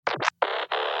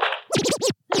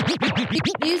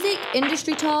Music,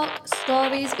 industry talk,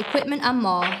 stories, equipment, and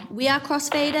more. We are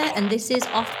Crossfader, and this is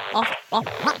off the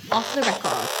record. Off the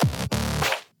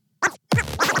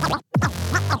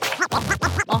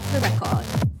record.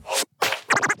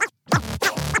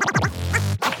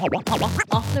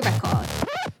 Off the record.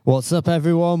 What's up,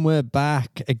 everyone? We're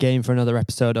back again for another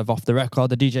episode of Off the Record,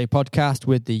 the DJ podcast,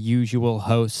 with the usual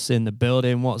hosts in the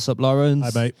building. What's up,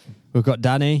 Lawrence? Hi, mate. We've got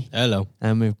Danny. Hello.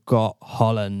 And we've got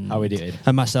Holland. How we doing?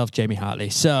 And myself, Jamie Hartley.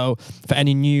 So, for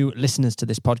any new listeners to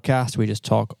this podcast, we just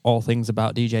talk all things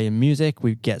about DJ and music.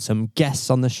 We get some guests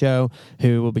on the show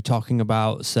who will be talking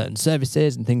about certain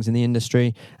services and things in the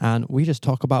industry. And we just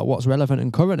talk about what's relevant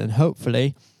and current, and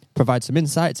hopefully provide some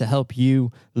insight to help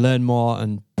you learn more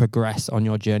and progress on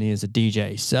your journey as a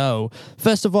DJ. So,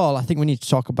 first of all, I think we need to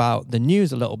talk about the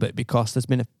news a little bit, because there's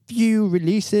been a few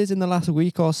releases in the last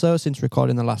week or so since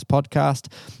recording the last podcast.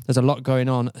 There's a lot going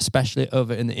on, especially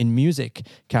over in music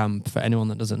camp. For anyone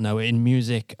that doesn't know, in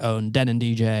music own Den and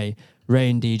DJ,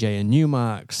 Rain DJ, and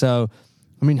Newmark. So,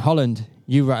 I mean, Holland,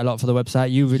 you write a lot for the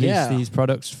website. You release these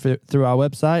products through our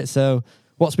website. So,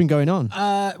 what's been going on?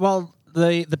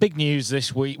 The big news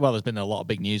this week, well, there's been a lot of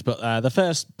big news, but the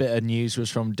first bit of news was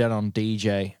from Denon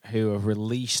DJ, who have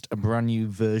released a brand new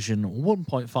version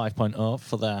 1.5.0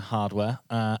 for their hardware,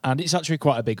 and it's actually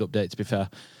quite a big update, to be fair.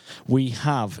 We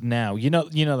have now, you know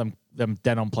them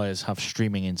Denon players have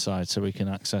streaming inside, so we can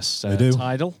access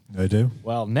Tidal. They do.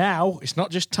 Well, now it's not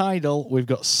just Tidal, we've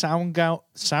got SoundGao.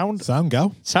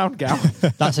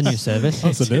 SoundGao? That's a new service.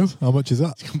 That's a new. How much is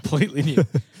that? Completely new.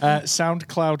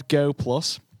 SoundCloud Go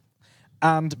Plus.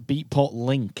 And Beatport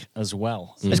Link as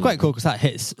well. It's quite cool because that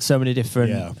hits so many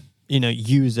different,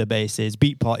 user bases.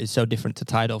 Beatport is so different to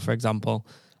Tidal, for example.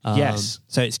 Yes.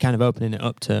 So it's kind of opening it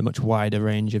up to a much wider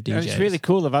range of DJs. It's really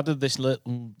cool. They've added this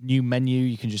little new menu.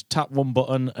 You can just tap one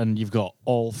button and you've got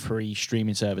all three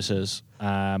streaming services,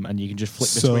 and you can just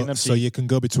flick between them. So you can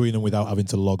go between them without having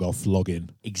to log in.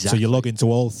 Exactly. So you log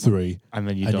into all three, and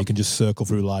then you can just circle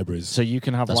through libraries. So you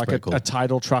can have a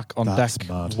Tidal track on That's deck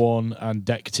mad. 1, and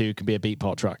deck 2 can be a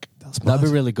Beatport track. That's mad. That'd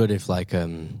be really good if, if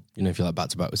you're like back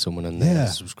to back with someone and they had a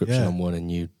subscription on one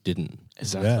and you didn't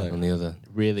Exactly. on the other.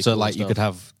 Really so cool you stuff. could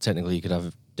have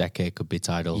Decade could be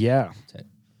Tidal. Yeah.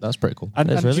 That's pretty cool. And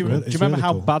do you It's remember really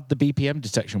how cool. bad the BPM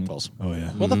detection was? Oh,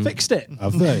 yeah. Well, they fixed it.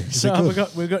 Have they? Is it So good?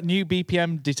 we've got new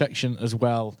BPM detection as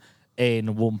well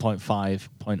in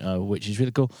 1.5.0, which is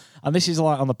really cool. And this is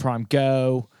like on the Prime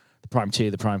Go, the Prime 2,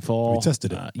 the Prime 4. Have you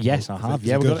tested it? Yes, I have. Is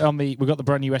Yeah, it we've got the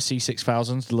brand new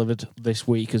SC6000s delivered this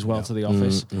week as well to the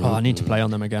office. Oh, I need to play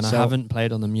on them again. So- I haven't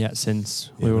played on them yet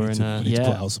since we were need in to, we need to Yeah.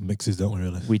 put out some mixes, don't we,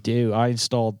 really? We do. I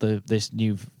installed this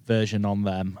new version on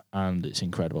them, and it's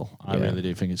incredible. I really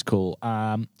do think it's cool.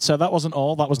 So that wasn't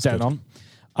all. That was That's Denon.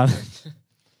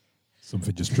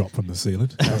 Something just dropped from the ceiling.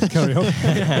 Carry on.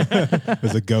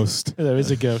 There's a ghost. There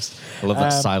is a ghost. I love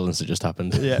that silence that just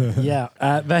happened. Yeah.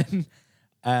 Then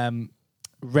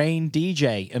Rain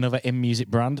DJ, another in-music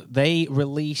brand, they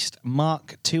released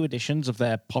Mark II editions of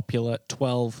their popular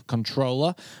 12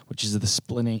 controller, which is the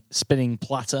spinning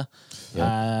platter.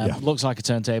 Looks like a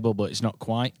turntable, but it's not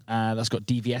quite. That's got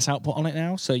DVS output on it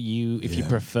now, so if you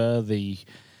prefer the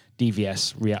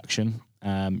DVS reaction,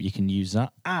 you can use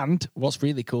that. And what's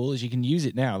really cool is you can use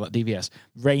it now, that DVS.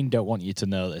 Rain don't want you to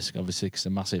know this, obviously, because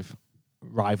they're massive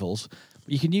rivals.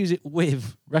 But you can use it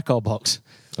with Rekordbox.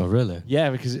 Oh, really?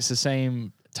 Yeah, because it's the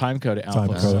same timecode it Time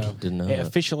outputs. code. So Didn't know it that.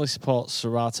 officially supports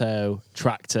Serato,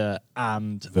 Traktor,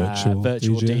 and Virtual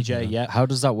virtual DJ. DJ. Yeah. How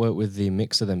does that work with the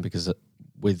mixer then? Because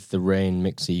with the Rain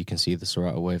mixer, you can see the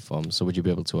Serato waveform. So would you be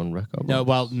able to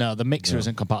unrecord? No, the mixer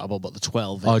isn't compatible, but the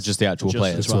 12 is. Oh, just the actual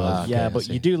player. the 12. Ah, okay, yeah, I but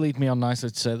see. you do lead me on nicely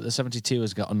to say that the 72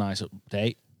 has got a nice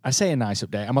update. I say a nice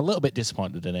update. I'm a little bit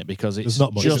disappointed in it because it's There's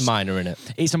not much. Just minor in it.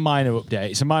 It's a minor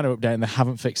update. It's a minor update, and they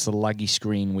haven't fixed the laggy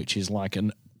screen, which is like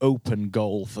an open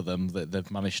goal for them that they've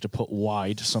managed to put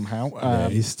wide somehow. Yeah,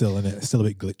 he's still in it. It's still a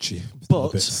bit glitchy. Still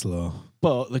a bit slow.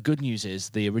 But the good news is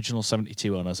the original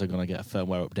 72 owners are going to get a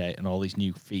firmware update, and all these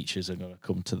new features are going to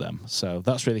come to them. So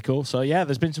that's really cool. So yeah,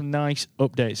 there's been some nice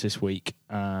updates this week.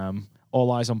 All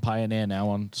eyes on Pioneer now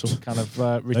on some kind of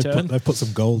return. They've put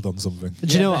some gold on something.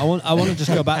 Do you know what? I want to just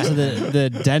go back to the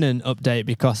Denon update,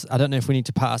 because I don't know if we need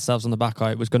to pat ourselves on the back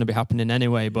or it was going to be happening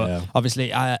anyway. But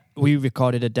obviously, we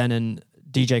recorded a Denon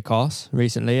DJ course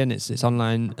recently, and it's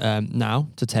online now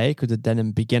to take with the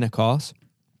Denon beginner course.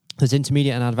 There's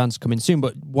intermediate and advanced coming soon,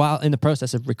 but while in the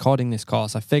process of recording this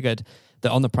course, I figured that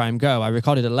on the Prime Go, I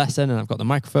recorded a lesson and I've got the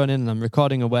microphone in and I'm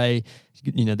recording away,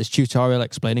 this tutorial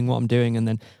explaining what I'm doing, and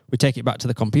then we take it back to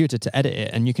the computer to edit it,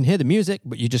 and you can hear the music,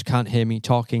 but you just can't hear me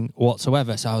talking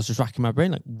whatsoever. So I was just racking my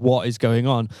brain, like, what is going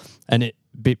on? And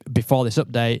before this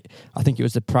update, I think it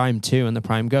was the Prime 2 and the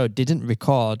Prime Go didn't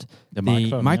record The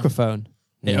the microphone.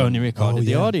 It only recorded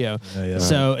the audio. Yeah,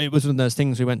 So it was one of those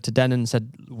things we went to Den and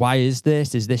said, why is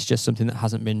this? Is this just something that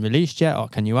hasn't been released yet? Or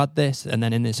can you add this? And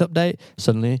then in this update,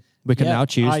 suddenly we can now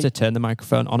choose to turn the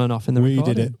microphone on and off in the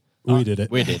recording. We did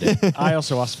it. I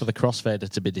also asked for the crossfader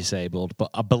to be disabled,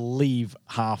 but I believe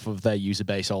half of their user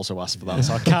base also asked for that.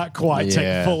 So I can't quite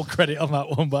take full credit on that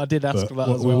one, but I did ask for that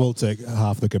as well. We will take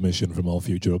half the commission from all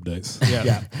future updates.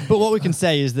 Yeah. But what we can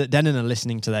say is that Denon are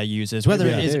listening to their users, whether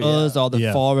it is us or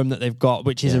the forum that they've got,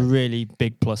 which is a really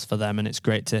big plus for them, and it's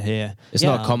great to hear. It's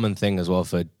not a common thing as well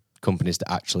for companies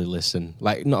to actually listen.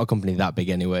 Like, not a company that big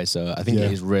anyway, so I think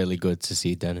it is really good to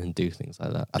see Denon do things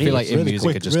like that. I feel like in really music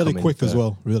quick, it just really come quick in as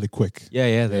well. Really quick.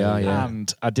 Yeah, they are, yeah.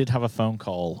 And I did have a phone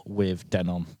call with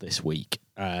Denon this week,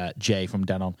 Jay from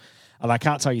Denon. And I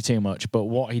can't tell you too much, but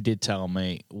what he did tell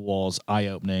me was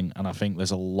eye-opening, and I think there's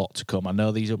a lot to come. I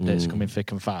know these updates are coming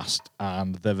thick and fast,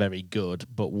 and they're very good,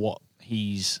 but what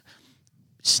he's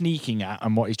sneaking at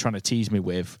and what he's trying to tease me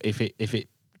with, if it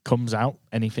comes out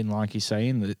anything like he's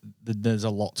saying, there's a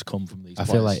lot to come from these I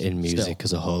players. feel like in music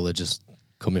as a whole, they're just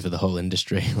coming for the whole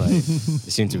industry. Like, they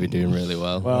seem to be doing really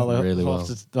well.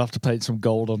 They'll have to paint some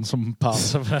gold on some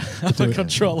parts of the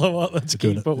controller to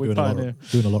keep up with Pioneer.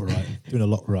 Doing a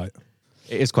lot right.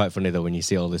 It is quite funny though when you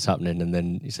see all this happening and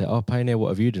then you say, "Oh, Pioneer, what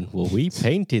have you done?" Well, we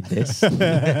painted this. And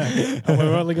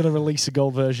we're only going to release a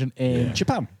gold version in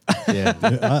Japan. Yeah.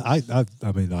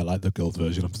 I mean, I like the gold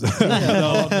version.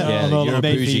 No, you're a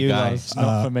made for bougie you guy. guys. It's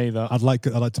not for me, though. I'd like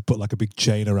to put like a big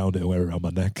chain around it and wear it around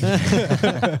my neck.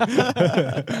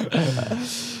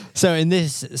 So in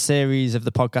this series of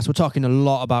the podcast, we're talking a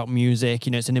lot about music.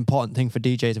 You know, it's an important thing for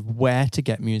DJs of where to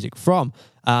get music from.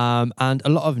 And a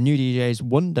lot of new DJs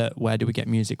wonder, where do we get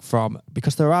music from?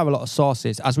 Because there are a lot of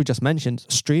sources. As we just mentioned,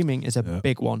 streaming is a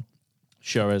big one.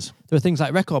 Sure is. There are things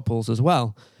like record pools as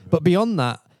well. But beyond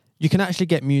that, you can actually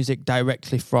get music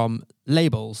directly from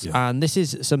labels. Yeah. And this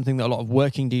is something that a lot of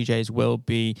working DJs will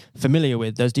be familiar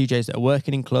with. Those DJs that are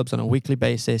working in clubs on a weekly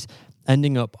basis,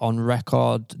 ending up on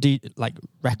records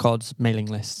mailing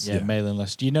lists. Yeah, mailing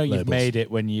list. You know you've Labels. made it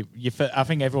when you I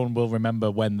think everyone will remember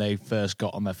when they first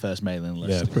got on their first mailing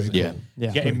list. Yeah, pretty cool.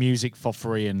 Yeah. Getting music for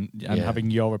free and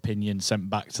having your opinion sent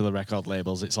back to the record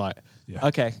labels. It's like,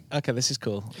 okay, this is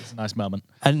cool. It's a nice moment.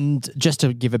 And just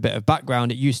to give a bit of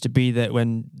background, it used to be that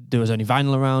when there was only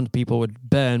vinyl around, people would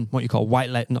burn what you call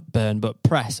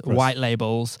press white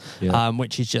labels,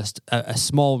 which is just a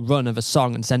small run of a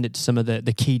song and send it to some of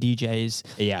the key DJs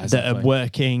that are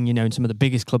working, you know, in some of the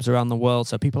biggest clubs around the world.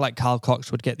 So people like Carl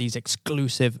Cox would get these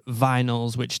exclusive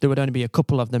vinyls, which there would only be a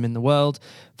couple of them in the world,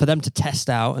 for them to test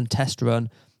out and test run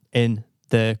in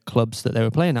the clubs that they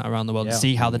were playing at around the world to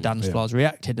see how the dance floors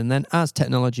reacted. And then as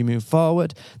technology moved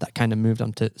forward, that kind of moved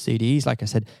on to CDs. Like I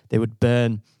said, they would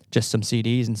burn just some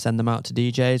CDs and send them out to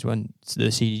DJs when the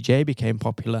CDJ became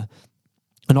popular.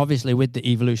 And obviously with the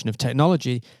evolution of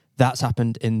technology, that's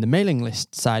happened in the mailing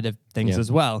list side of things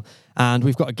as well. And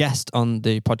we've got a guest on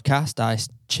the podcast.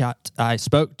 I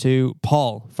spoke to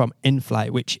Paul from Inflight,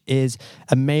 which is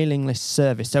a mailing list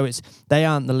service. So they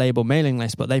aren't the label mailing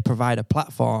list, but they provide a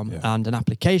platform and an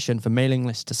application for mailing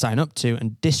lists to sign up to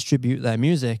and distribute their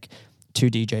music to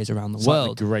DJs around the world.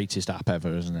 Like the greatest app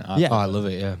ever, isn't it? Oh, I love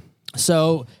it, yeah.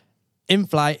 So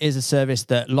Inflight is a service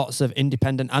that lots of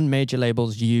independent and major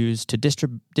labels use to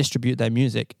distribute their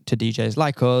music to DJs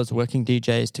like us, working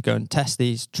DJs, to go and test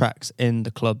these tracks in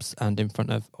the clubs and in front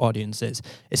of audiences.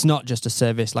 It's not just a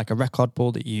service like a record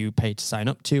pool that you pay to sign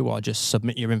up to or just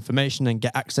submit your information and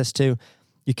get access to.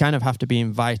 You kind of have to be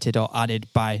invited or added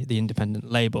by the independent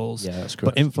labels. Yeah, that's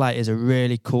correct. But Inflight is a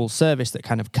really cool service that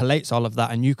kind of collates all of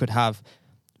that, and you could have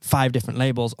 5 different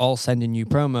labels all sending you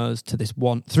promos to this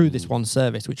one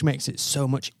service, which makes it so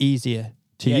much easier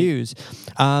to use.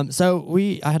 So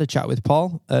I had a chat with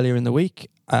Paul earlier in the week.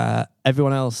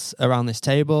 Everyone else around this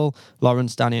table,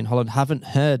 Lawrence, Danny and Holland, haven't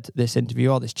heard this interview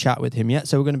or this chat with him yet.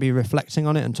 So we're going to be reflecting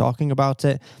on it and talking about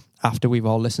it after we've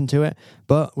all listened to it.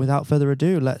 But without further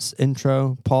ado, let's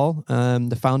intro Paul,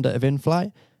 the founder of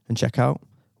Inflight, and check out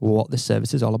what this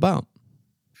service is all about.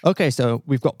 Okay, so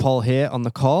we've got Paul here on the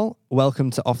call.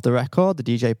 Welcome to Off the Record, the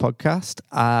DJ podcast.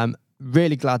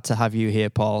 Really glad to have you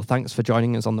here, Paul. Thanks for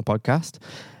joining us on the podcast.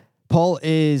 Paul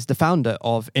is the founder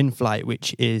of Inflight,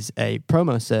 which is a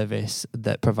promo service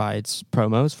that provides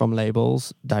promos from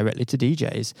labels directly to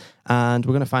DJs. And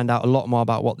we're going to find out a lot more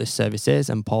about what this service is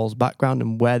and Paul's background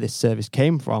and where this service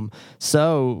came from.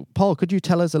 So, Paul, could you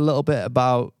tell us a little bit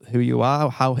about who you are,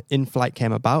 how Inflight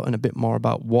came about, and a bit more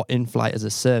about what Inflight as a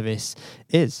service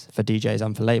is for DJs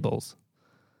and for labels?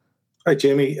 Hi,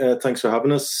 Jamie. Thanks for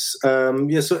having us. So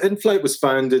InFlight was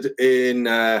founded in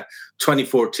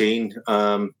 2014.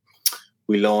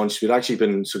 We'd actually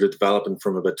been sort of developing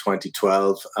from about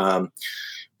 2012.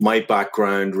 My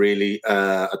background really,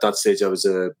 at that stage, I was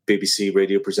a BBC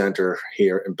radio presenter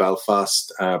here in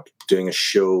Belfast, doing a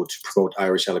show to promote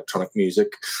Irish electronic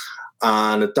music.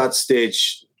 And at that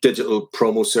stage, digital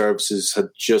promo services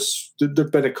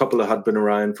there'd been a couple that had been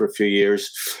around for a few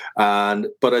years.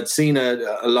 But I'd seen a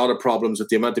lot of problems with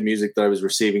the amount of music that I was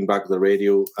receiving back to the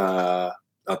radio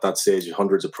at that stage,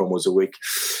 hundreds of promos a week.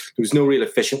 There was no real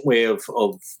efficient way of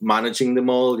managing them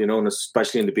all, and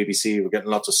especially in the BBC, we're getting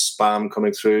lots of spam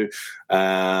coming through.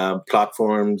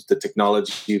 Platforms, the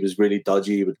technology was really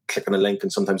dodgy. You would click on a link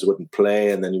and sometimes it wouldn't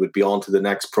play, and then you would be on to the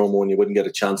next promo and you wouldn't get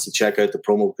a chance to check out the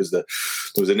promo because there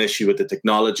was an issue with the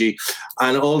technology.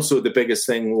 And also the biggest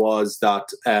thing was that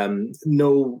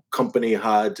no company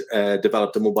had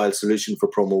developed a mobile solution for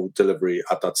promo delivery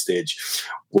at that stage.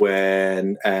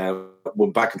 When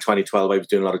back in 2012, I was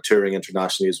doing a lot of touring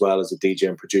internationally as well as a DJ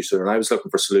and producer, and I was looking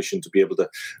for a solution to be able to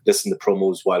listen to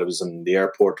promos while I was in the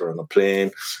airport or on a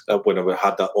plane, when I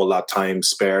had all that time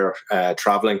spare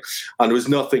traveling. And there was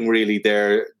nothing really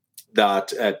there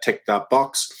that ticked that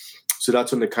box. So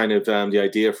that's when the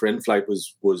idea for InFlight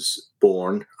was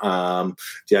born. The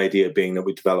idea being that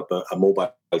we develop a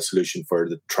mobile solution for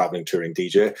the traveling touring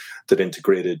DJ that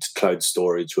integrated cloud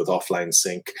storage with offline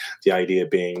sync. The idea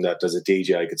being that as a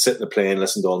DJ, I could sit in a plane,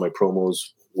 listen to all my promos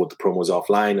with the promos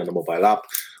offline on a mobile app.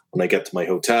 When I get to my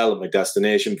hotel at my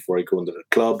destination, before I go into the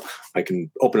club, I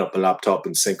can open up my laptop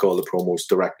and sync all the promos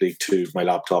directly to my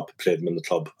laptop and play them in the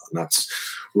club. And that's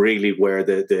really where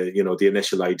the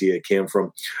initial idea came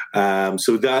from.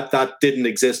 So that didn't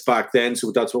exist back then.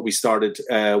 So that's what we started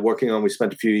working on. We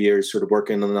spent a few years sort of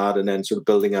working on that and then sort of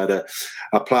building out a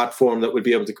platform that would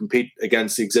be able to compete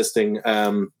against the existing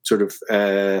promo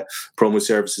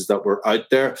services that were out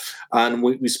there. And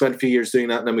we spent a few years doing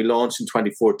that. And then we launched in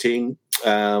 2014.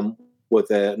 With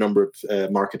a number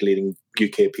of market-leading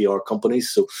UK PR companies.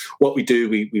 So what we do,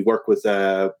 we work with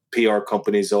PR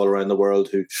companies all around the world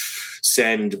who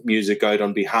send music out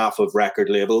on behalf of record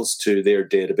labels to their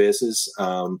databases.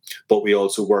 But we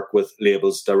also work with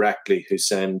labels directly who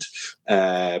send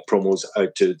promos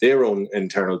out to their own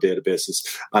internal databases.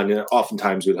 And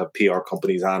oftentimes we'll have PR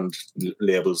companies and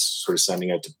labels sort of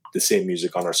sending out the same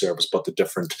music on our service, but the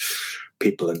different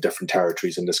people in different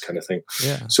territories and this kind of thing.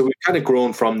 Yeah. So we've kind of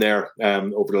grown from there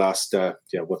over the last,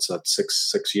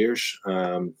 6 years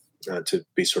to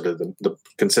be sort of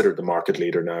considered the market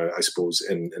leader now, I suppose,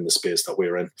 in the space that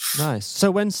we're in. Nice.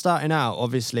 So when starting out,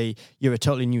 obviously, you're a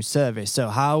totally new service. So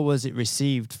how was it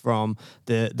received from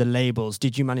the labels?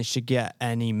 Did you manage to get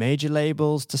any major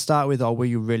labels to start with, or were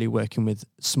you really working with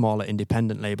smaller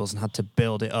independent labels and had to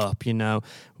build it up?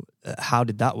 How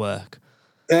did that work?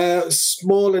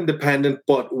 Small independent,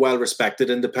 but well-respected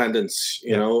independents,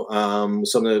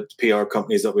 some of the PR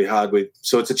companies that we had.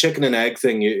 So it's a chicken and egg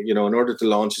thing. In order to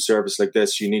launch a service like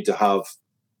this, you need to have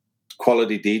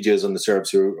quality DJs on the service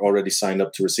who are already signed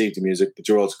up to receive the music, but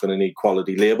you're also going to need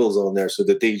quality labels on there so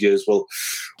the DJs will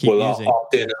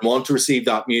opt in and want to receive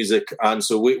that music. And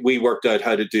so we worked out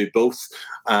how to do both.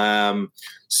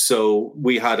 So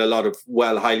we had a lot of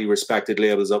highly respected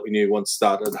labels that we knew once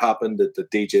that had happened that the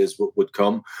DJs would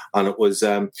come. And it was,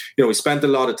 we spent a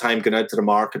lot of time going out to the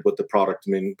market with the product.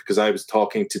 I mean, because I was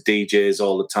talking to DJs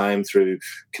all the time through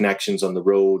connections on the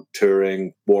road,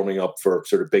 touring, warming up for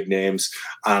sort of big names.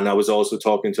 And I was also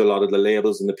talking to a lot of the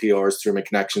labels and the PRs through my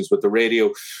connections with the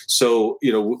radio. So,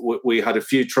 we had a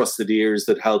few trusted ears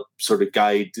that helped sort of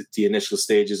guide the initial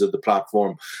stages of the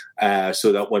platform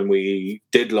so that when we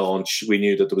did launch, we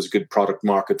knew that there was a good product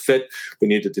market fit. We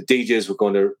knew that the DJs were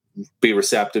going to be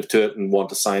receptive to it and want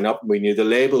to sign up. We knew the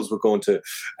labels were going to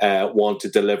want to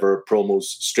deliver promos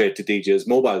straight to DJs'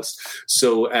 mobiles.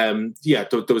 So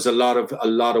there was a lot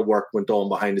of work went on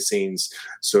behind the scenes,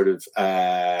 sort of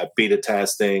beta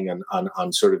testing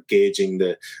and sort of gauging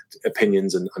the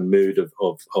opinions and mood of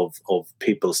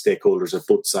people, stakeholders at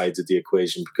both sides of the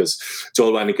equation, because it's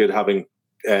all well and good having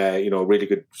a really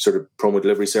good sort of promo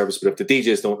delivery service, but if the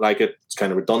DJs don't like it, it's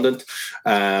kind of redundant.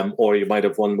 Or you might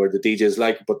have one where the DJs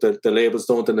like it, but the labels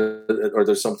don't, or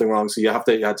there's something wrong. So you have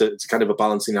to. It's kind of a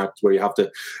balancing act where you have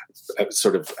to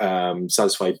sort of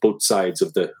satisfy both sides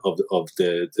of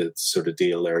the sort of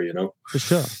deal there. For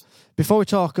sure. Before we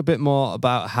talk a bit more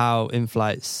about how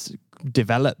InFlight's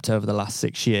developed over the last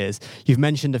 6 years. You've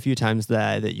mentioned a few times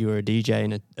there that you were a DJ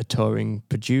and a touring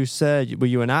producer. Were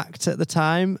you an act at the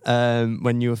time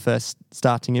when you were first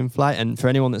starting In-Flight? And for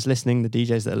anyone that's listening, the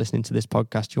DJs that are listening to this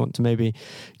podcast, you want to maybe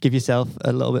give yourself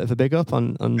a little bit of a big up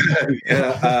on...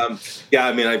 Yeah,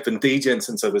 I mean, I've been DJing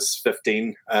since I was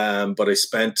 15, but I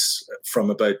spent from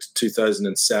about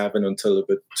 2007 until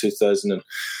about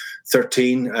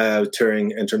 2013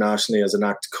 touring internationally as an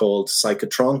act called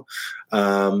Psychotron.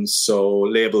 So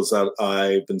labels that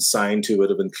I've been signed to would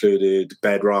have included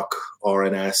Bedrock,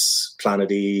 RNS,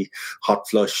 Planet E, Hot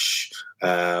Flush.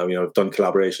 I've done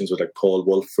collaborations with like Paul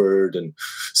Wolford and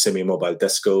Simi Mobile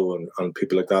Disco and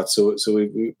people like that. So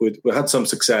we had some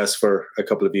success for a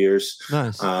couple of years.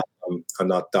 Nice.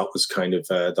 And that was kind of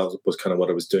what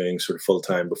I was doing sort of full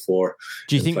time before.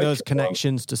 Do you think those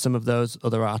connections to some of those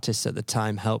other artists at the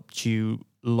time helped you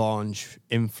launch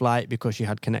In-Flight because you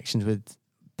had connections with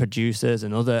producers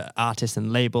and other artists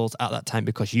and labels at that time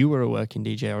because you were a working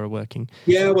DJ or a working...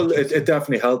 Yeah, well, it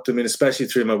definitely helped. I mean, especially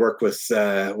through my work with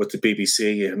the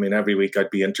BBC. I mean, every week I'd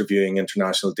be interviewing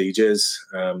international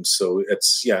DJs. So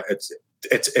it's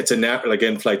a net, like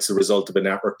In-Flight's the result of a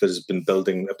network that has been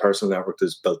building, a personal network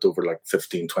that's built over like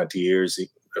 15, 20 years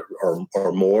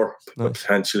or more,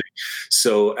 potentially.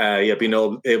 So, being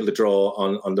able to draw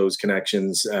on those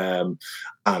connections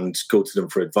and go to them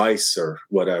for advice or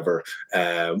whatever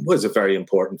was a very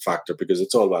important factor, because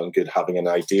it's all well and good having an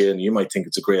idea and you might think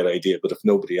it's a great idea, but if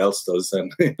nobody else does, then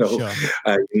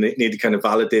you need to kind of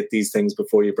validate these things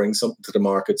before you bring something to the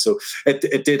market. So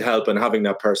it did help, and having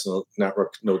that personal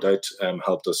network no doubt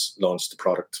helped us launch the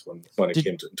product when it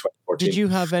came to in 2014. Did you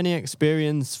have any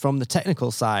experience from the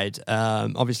technical side?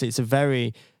 Obviously it's a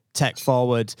very tech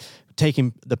forward,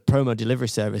 taking the promo delivery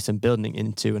service and building it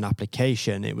into an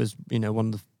application. It was,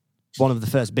 one of the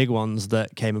first big ones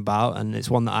that came about, and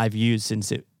it's one that I've used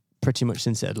since it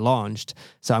had launched.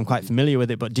 So I'm quite familiar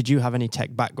with it. But did you have any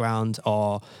tech background,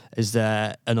 or is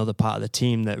there another part of the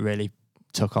team that really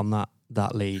took on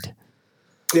that lead?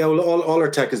 Yeah, well, all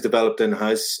our tech is developed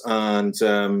in-house, and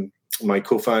my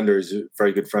co-founder is a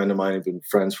very good friend of mine. We've been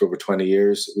friends for over 20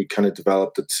 years. We kind of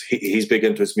developed it. He's big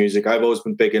into his music. I've always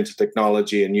been big into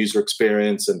technology and user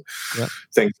experience and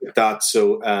things like that.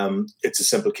 So it's a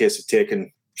simple case of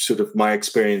taking sort of my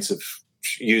experience of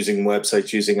using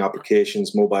websites, using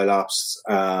applications, mobile apps,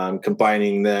 and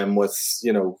combining them with,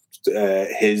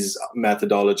 his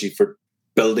methodology for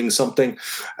building something.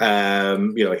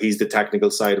 He's the technical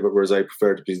side of it, whereas I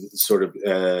prefer to be sort of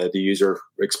the user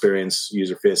experience,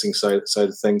 user facing side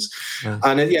of things. Yeah.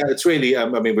 And it's really,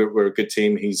 we're a good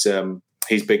team. He's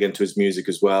big into his music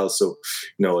as well. So,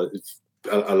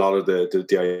 a lot of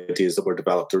the ideas that were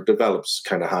developed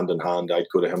kind of hand in hand. I'd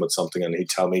go to him with something and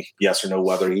he'd tell me yes or no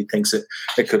whether he thinks it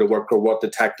could have worked or what the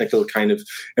technical kind of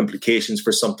implications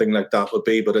for something like that would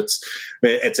be. But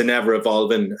it's an ever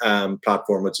evolving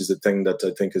platform, which is the thing that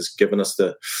I think has given us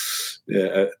the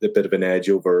bit of an edge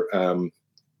over a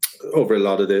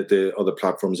lot of the other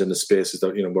platforms in the space. Is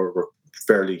that we're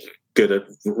fairly good at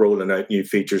rolling out new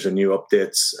features and new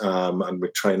updates, and we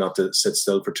try not to sit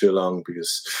still for too long,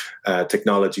 because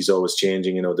technology is always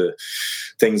changing. The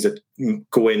things that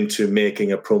go into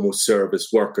making a promo service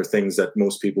work are things that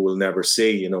most people will never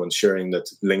see. Ensuring that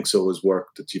links always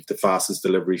work, that you have the fastest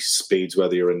delivery speeds,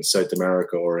 whether you're in South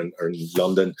America or in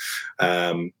London.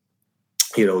 The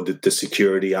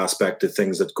security aspect of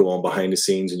things that go on behind the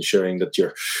scenes, ensuring that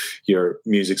your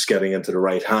music's getting into the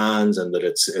right hands and that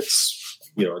it's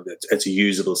a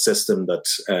usable system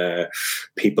that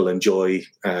people enjoy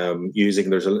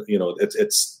using.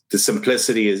 It's the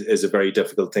simplicity is a very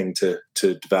difficult thing to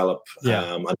develop,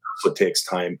 and that's what takes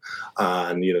time.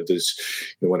 And there's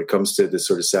when it comes to the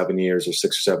sort of 7 years or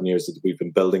 6 or 7 years that we've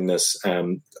been building this,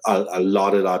 a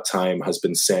lot of that time has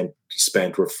been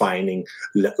spent refining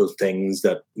little things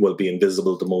that will be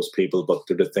invisible to most people, but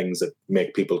they're the things that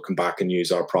make people come back and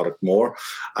use our product more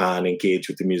and engage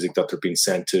with the music that they're being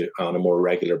sent to on a more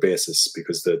regular basis.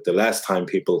 Because the less time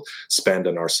people spend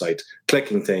on our site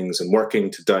clicking things and working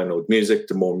to download music,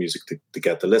 the more music to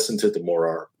get to listen to, the more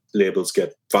our labels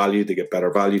get value. They get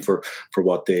better value for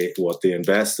what they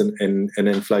invest in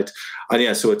In-Flight.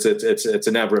 And so it's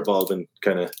an ever evolving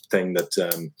kind of thing that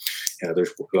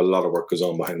there's a lot of work goes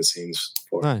on behind the scenes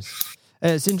for. Nice.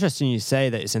 It's interesting you say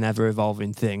that it's an ever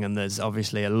evolving thing, and there's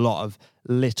obviously a lot of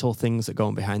little things that go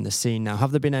on behind the scene. Now, have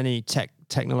there been any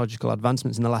technological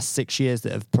advancements in the last 6 years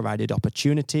that have provided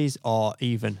opportunities or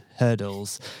even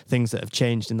hurdles, things that have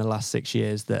changed in the last 6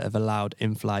 years that have allowed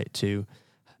In-Flight to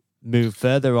move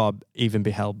further or even be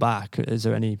held back? Is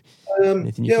there anything you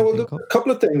can think of? A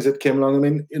couple of things that came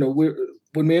along.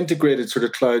 when we integrated sort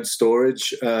of cloud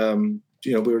storage, we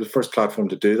were the first platform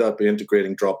to do that by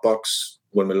integrating Dropbox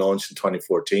when we launched in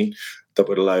 2014. That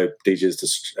would allow DJs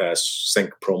to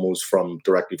sync promos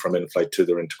directly from InFlight to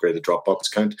their integrated Dropbox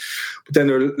account. But then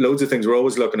there are loads of things. We're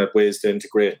always looking at ways to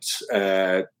integrate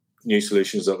new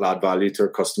solutions that will add value to our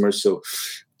customers. So,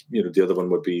 the other one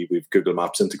would be with Google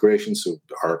Maps integration. So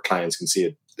our clients can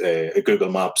see a Google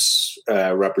Maps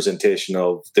representation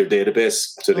of their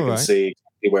database, so they can see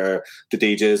where the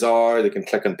DJs are. They can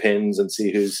click on pins and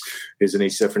see who's in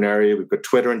each different area. We've got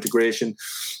Twitter integration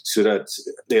so that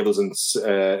labels and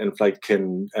InFlight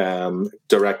can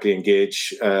directly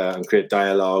engage and create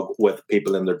dialogue with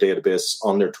people in their database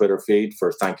on their Twitter feed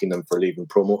for thanking them for leaving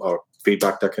promo or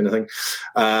feedback, that kind of thing.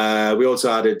 We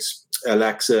also added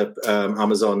Alexa,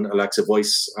 Amazon Alexa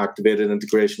voice activated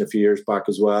integration a few years back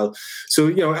as well. So,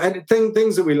 and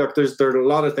things that we look, there are a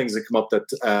lot of things that come up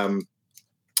that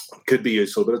could be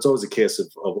useful, but it's always a case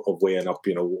of weighing up,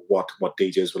 what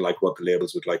DJs would like, what the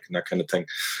labels would like, and that kind of thing.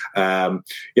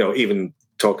 Even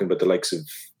talking about the likes of,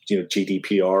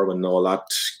 GDPR, when all that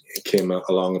came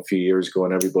along a few years ago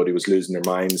and everybody was losing their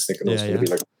minds thinking it was going to be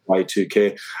like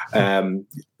Y2K.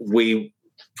 We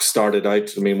started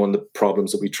out, one of the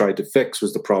problems that we tried to fix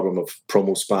was the problem of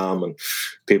promo spam and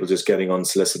people just getting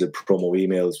unsolicited promo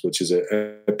emails, which is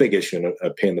a big issue and a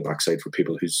pain in the backside for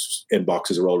people whose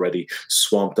inboxes are already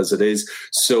swamped as it is.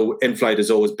 So InFlight has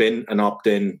always been an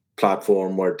opt-in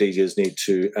platform where DJs need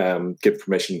to give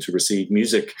permission to receive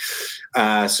music.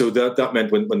 So that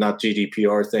meant when that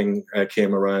GDPR thing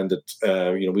came around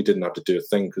that, we didn't have to do a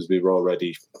thing because we were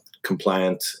already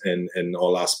compliant in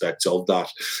all aspects of that.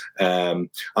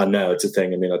 And now it's a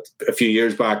thing. A few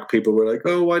years back, people were like,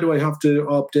 "Oh, why do I have to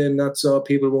opt in? That's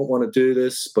people won't want to do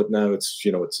this." But now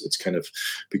it's kind of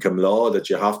become law that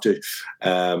you have to.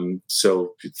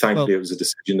 So thankfully, it was a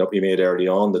decision that we made early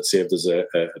on that saved us a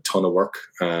ton of work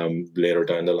later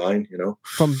down the line.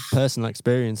 From personal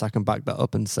experience, I can back that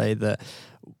up and say that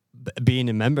being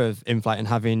a member of InFlight and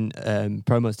having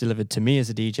promos delivered to me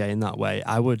as a DJ in that way,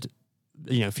 I would.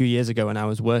 A few years ago when I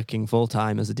was working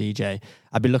full-time as a DJ,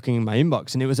 I'd be looking in my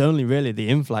inbox and it was only really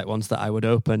the InFlight ones that I would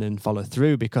open and follow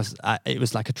through because it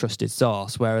was like a trusted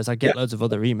source, whereas I get loads of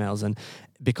other emails and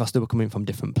because they were coming from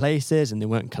different places and they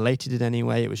weren't collated in any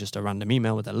way, it was just a random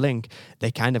email with a link, they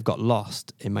kind of got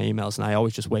lost in my emails and I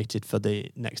always just waited for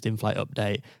the next InFlight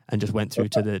update and just went through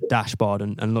to the dashboard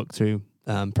and looked through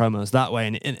promos that way.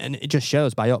 And it just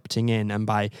shows by opting in and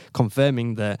by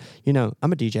confirming that,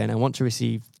 I'm a DJ and I want to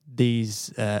receive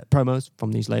these promos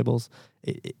from these labels,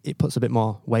 it puts a bit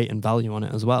more weight and value on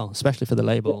it as well, especially for the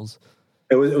labels.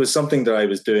 It was something that I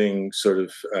was doing sort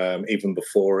of even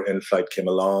before InFlight came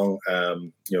along.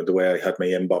 The way I had my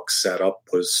inbox set up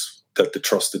was that the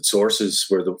trusted sources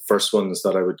were the first ones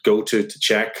that I would go to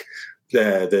check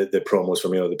the promos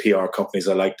from, the PR companies.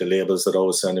 I like the labels that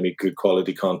always sending me good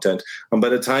quality content. And by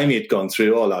the time you'd gone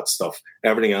through all that stuff,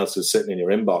 everything else was sitting in your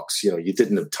inbox. You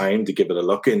didn't have time to give it a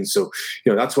look in. So,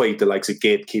 that's why the likes of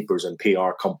gatekeepers and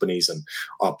PR companies and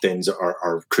opt-ins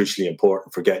are crucially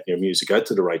important for getting your music out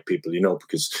to the right people,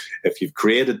 because if you've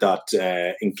created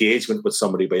that engagement with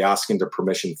somebody by asking their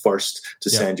permission first to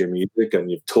send your music and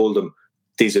you've told them,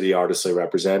 these are the artists I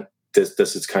represent, this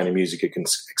is the kind of music you can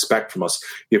expect from us,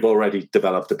 you've already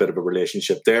developed a bit of a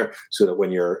relationship there so that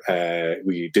when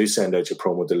you do send out your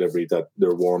promo delivery that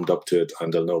they're warmed up to it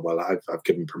and they'll know, well, I've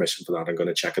given permission for that, I'm going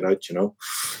to check it out,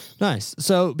 Nice.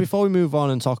 So before we move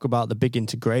on and talk about the big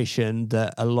integration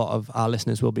that a lot of our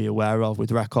listeners will be aware of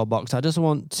with Rekordbox, I just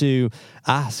want to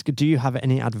ask, do you have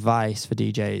any advice for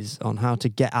DJs on how to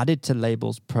get added to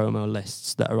labels' promo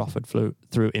lists that are offered through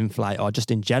InFlight or just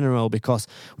in general? Because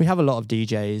we have a lot of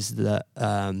DJs that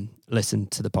listen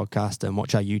to the podcast and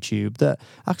watch our YouTube that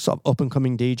are sort of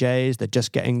up-and-coming DJs. They're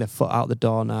just getting their foot out the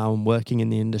door now and working in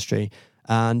the industry.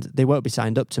 And they won't be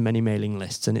signed up to many mailing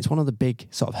lists. And it's one of the big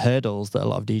sort of hurdles that a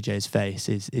lot of DJs face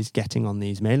is getting on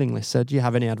these mailing lists. So do you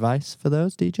have any advice for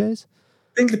those DJs?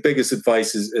 I think the biggest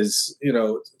advice is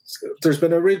there's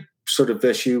been a real sort of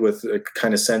issue with a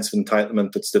kind of sense of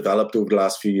entitlement that's developed over the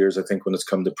last few years, I think, when it's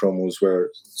come to promos, where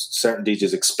certain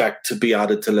DJs expect to be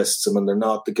added to lists, and when they're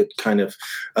not, they get kind of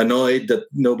annoyed that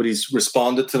nobody's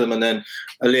responded to them. And then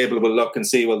a label will look and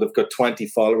see, well, they've got 20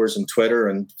 followers on Twitter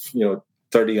and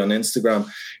 30 on Instagram.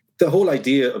 The whole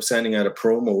idea of sending out a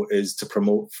promo is to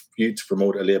promote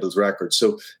a label's record.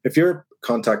 So if you're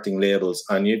contacting labels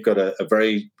and you've got a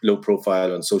very low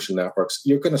profile on social networks,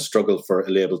 you're going to struggle for a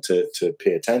label to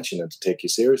pay attention and to take you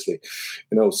seriously.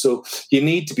 So you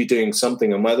need to be doing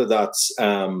something, and whether that's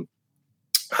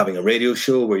having a radio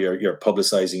show where you're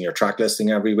publicizing your track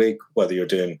listing every week, whether you're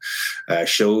doing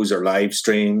shows or live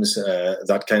streams,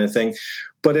 that kind of thing.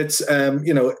 But it's,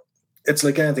 it's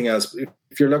like anything else.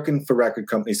 If you're looking for record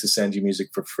companies to send you music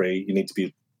for free, you need to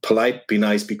be polite, be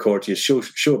nice, be courteous,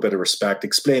 show a bit of respect,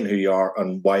 explain who you are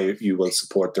and why you will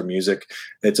support their music.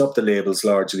 It's up to labels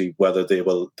largely whether they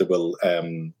will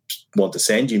want to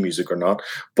send you music or not.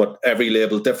 But every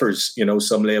label differs.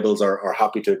 Some labels are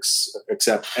happy to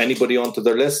accept anybody onto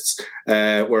their lists,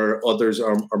 where others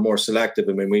are more selective.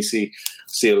 I mean, we see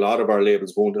a lot of our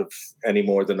labels won't have any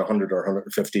more than 100 or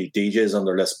 150 DJs on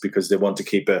their list because they want to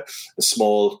keep a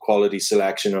small quality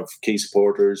selection of key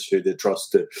supporters who they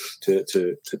trust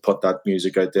to put that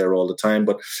music out there all the time.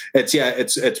 But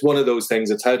it's one of those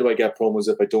things. It's how do I get promos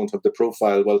if I don't have the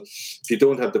profile? Well, if you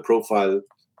don't have the profile,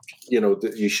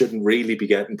 you shouldn't really be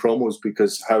getting promos,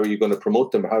 because how are you going to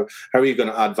promote them? How are you going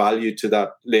to add value to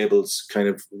that label's kind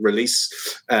of release?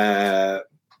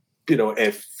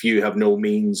 If you have no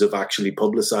means of actually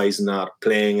publicizing that,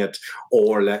 playing it,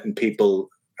 or letting people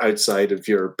outside of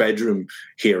your bedroom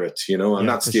hear it, and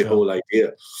that's the whole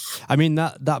idea. I mean,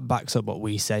 that backs up what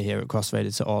we say here at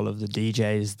Crossfader to all of the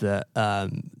DJs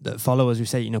that follow us. We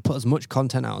say, put as much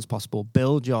content out as possible,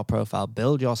 build your profile,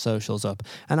 build your socials up.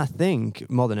 And I think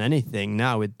more than anything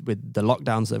now with the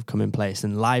lockdowns that have come in place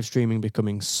and live streaming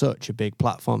becoming such a big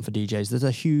platform for DJs, there's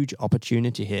a huge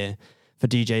opportunity here for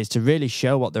DJs to really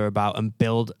show what they're about and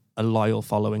build a loyal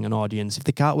following and audience. If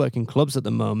they can't work in clubs at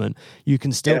the moment, you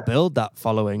can still build that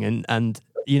following. And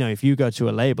if you go to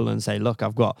a label and say, look,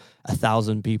 I've got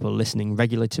 1,000 people listening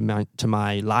regularly to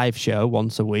my live show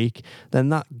once a week, then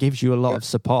that gives you a lot of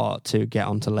support to get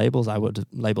onto labels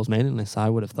mailing lists, I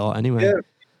would have thought anyway.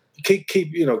 Yeah.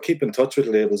 Keep in touch with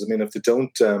labels. I mean, if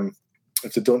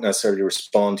they don't necessarily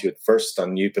respond to you at first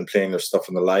and you've been playing their stuff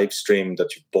on the live stream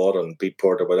that you've bought on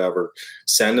Beatport or whatever,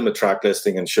 send them a track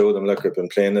listing and show them, look, I've been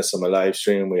playing this on my live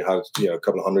stream. We had a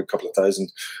couple of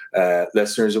thousand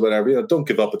listeners or whatever. Don't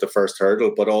give up at the first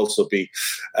hurdle, but also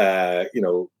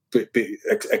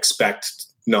expect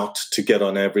not to get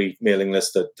on every mailing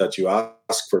list that you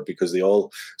ask for, because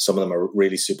some of them are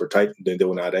really super tight and they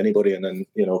don't add anybody, and then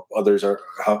others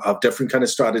have different kind of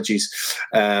strategies.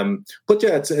 But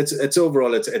yeah, it's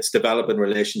overall it's developing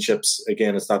relationships.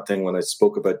 Again, it's that thing when I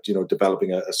spoke about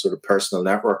developing a sort of personal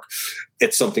network.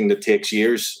 It's something that takes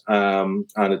years, and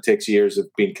it takes years of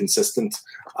being consistent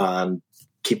and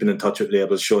keeping in touch with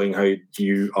labels, showing how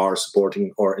you are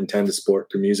supporting or intend to support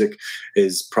their music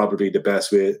is probably the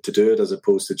best way to do it, as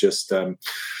opposed to just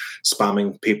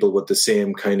spamming people with the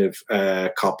same kind of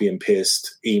copy and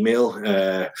paste email.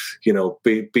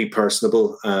 Be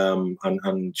personable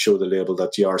and show the label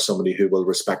that you are somebody who will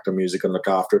respect their music and look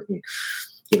after it, and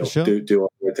do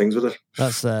all the right things with it.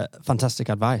 That's fantastic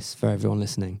advice for everyone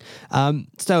listening.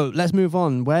 So let's move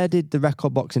on. Where did the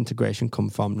Rekordbox integration come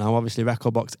from? Now, obviously,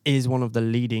 Rekordbox is one of the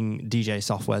leading DJ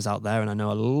softwares out there, and I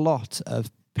know a lot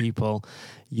of people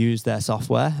use their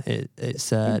software.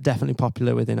 It's definitely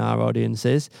popular within our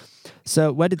audiences.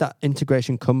 So where did that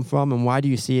integration come from, and why do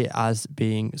you see it as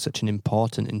being such an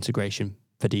important integration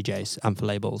for DJs and for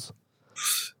labels?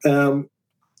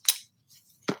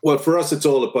 Well, for us, it's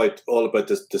all about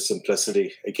the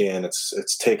simplicity. Again,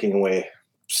 it's taking away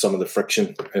some of the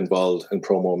friction involved in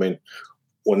promo. I mean,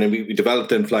 when we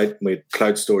developed InFlight, we had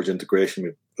cloud storage integration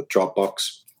with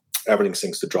Dropbox. Everything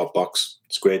syncs to Dropbox.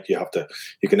 It's great. You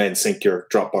can then sync your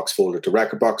Dropbox folder to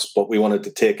Rekordbox, but we wanted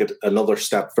to take it another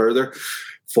step further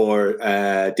for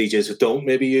DJs who don't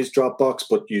maybe use Dropbox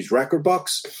but use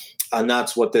Rekordbox. And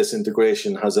that's what this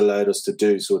integration has allowed us to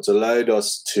do. So it's allowed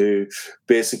us to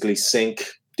basically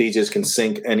DJs can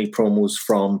sync any promos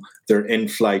from their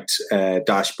in-flight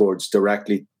dashboards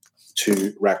directly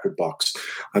to Rekordbox.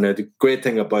 And the great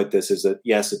thing about this is that,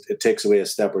 yes, it takes away a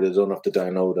step where they don't have to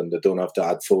download and they don't have to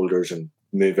add folders and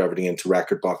move everything into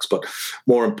Rekordbox. But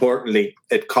more importantly,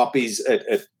 it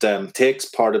takes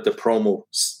part of the promo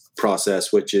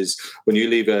process, which is when you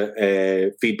leave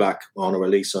a feedback on a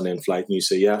release on InFlight and you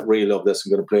say, yeah, really love this,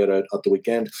 I'm going to play it out at the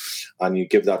weekend, and you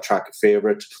give that track a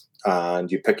favorite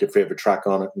and you pick your favorite track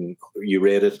on it and you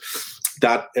rate it,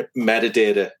 that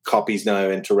metadata copies now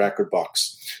into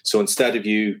Rekordbox. So instead of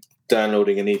you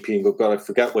downloading an EP and go, God, I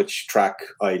forget which track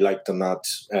I liked on that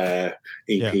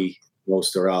EP,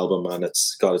 most or album, and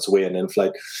it's got its way in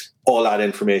InFlight, all that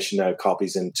information now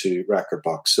copies into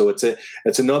Rekordbox. So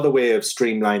it's another way of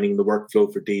streamlining the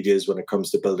workflow for DJs when it comes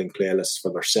to building playlists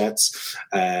for their sets,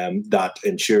 that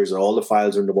ensures that all the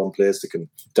files are in the one place. They can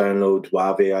download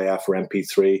WAV, AIF or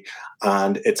MP3,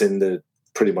 and it's in the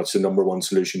pretty much the number one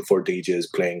solution for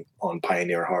DJs playing on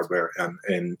Pioneer hardware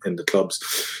in the clubs.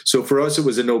 So for us, it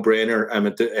was a no-brainer.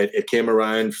 It came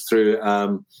around through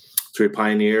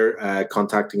Pioneer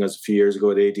contacting us a few years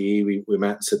ago at ADE. We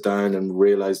met and sat down and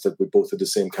realized that we both had the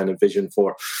same kind of vision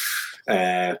for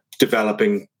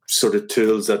developing sort of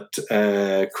tools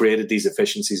that created these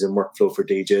efficiencies and workflow for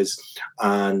DJs.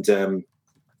 And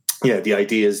the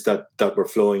ideas that were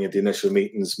flowing at the initial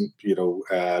meetings,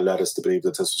 led us to believe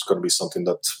that this was going to be something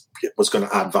that was going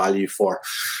to add value for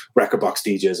Rekordbox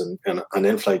DJs and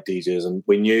in-flight DJs. And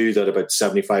we knew that about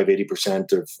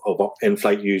 75-80% of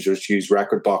in-flight users use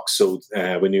Rekordbox, so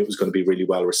we knew it was going to be really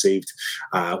well received,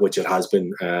 which it has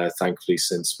been, thankfully,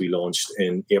 since we launched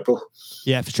in April.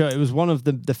 Yeah, for sure. It was one of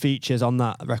the features on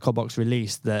that Rekordbox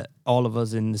release that all of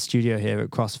us in the studio here at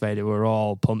Crossfader were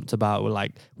all pumped about. We're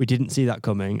like, we didn't see that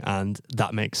coming, and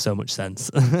that makes so much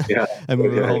sense. Yeah. And we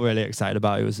were all really excited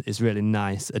about it. It's a really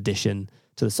nice addition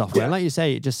to the software. And like you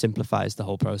say, it just simplifies the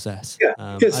whole process. Yeah.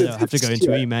 I don't have to go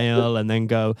into email and then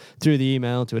go through the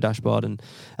email to a dashboard, and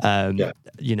I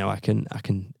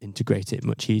can integrate it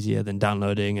much easier than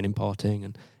downloading and importing.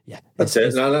 And that's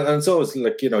it. And it's always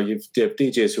like, you have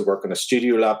DJs who work on a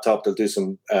studio laptop. They'll do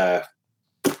some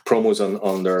promos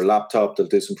on their laptop. They'll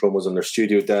do some promos on their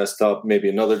studio desktop, maybe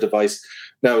another device.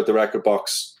 Now with the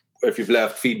Rekordbox, if you've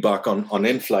left feedback on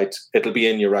in-flight, it'll be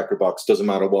in your Rekordbox. Doesn't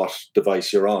matter what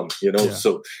device you're on,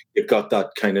 So you've got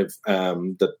that kind of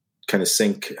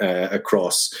sync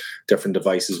across different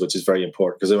devices, which is very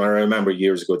important. Because I remember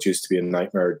years ago, it used to be a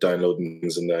nightmare downloading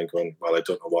things and then going, well, I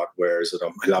don't know where is it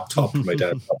on my laptop or my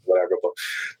desktop, whatever. But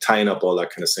tying up all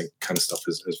that kind of stuff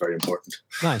is very important.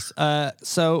 Nice.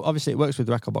 So obviously it works with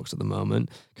Rekordbox at the moment.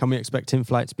 Can we expect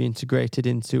in-flight to be integrated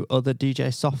into other DJ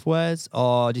softwares,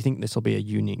 or do you think this will be a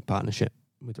unique partnership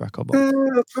with Rekordbox?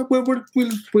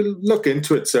 We'll look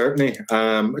into it, certainly.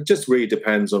 It just really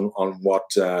depends on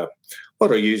what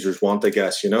our users want, I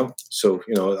guess, So,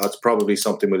 that's probably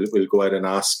something we'll go out and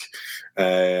ask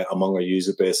among our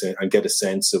user base and get a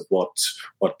sense of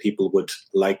what people would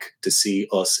like to see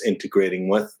us integrating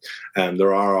with.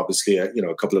 There are obviously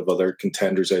a couple of other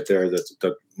contenders out there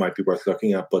that might be worth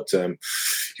looking at, but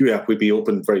we'd be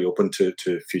very open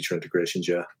to future integrations.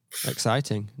 Yeah.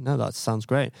 Exciting. No, that sounds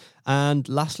great. And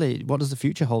lastly, what does the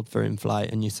future hold for In-Flight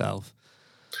and yourself?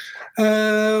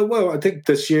 Well, I think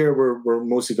this year we're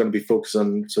mostly going to be focused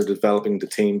on sort of developing the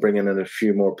team, bringing in a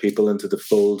few more people into the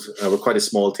fold. We're quite a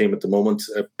small team at the moment,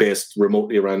 based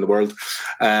remotely around the world.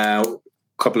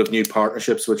 Couple of new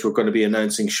partnerships which we're going to be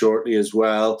announcing shortly as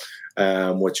well,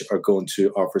 which are going to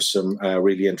offer some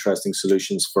really interesting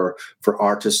solutions for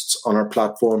artists on our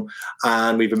platform.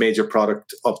 And we have a major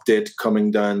product update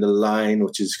coming down the line,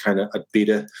 which is kind of a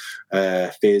beta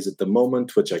phase at the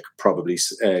moment, which I could probably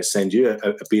send you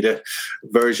a beta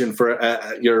version for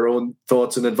your own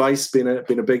thoughts and advice, being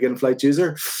a big in-flight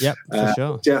user. Yep, for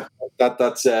sure. Yeah,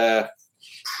 that's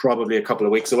probably a couple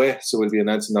of weeks away, so we'll be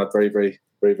announcing that very, very,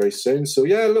 very, very soon. So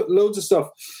loads of stuff.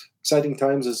 Exciting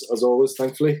times as always,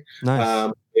 thankfully.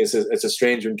 Nice. It's a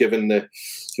strange one given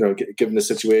the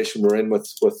situation we're in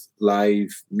with live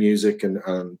music and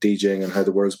DJing and how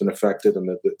the world's been affected,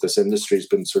 and this industry's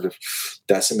been sort of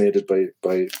decimated by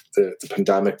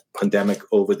the pandemic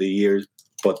over the years.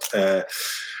 But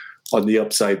on the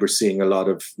upside, we're seeing a lot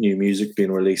of new music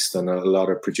being released, and a lot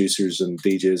of producers and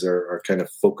DJs are kind of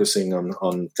focusing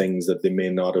on things that they may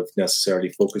not have necessarily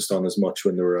focused on as much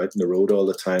when they were out on the road all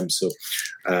the time. So,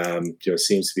 it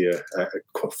seems to be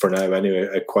for now anyway,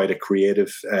 quite a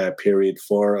creative period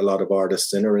for a lot of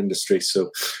artists in our industry.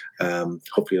 So,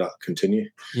 hopefully that'll continue.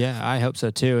 Yeah, I hope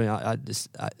so too. And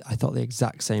I thought the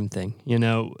exact same thing.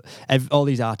 All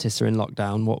these artists are in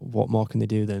lockdown. What more can they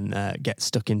do than get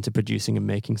stuck into producing and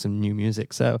making some new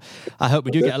music? So I hope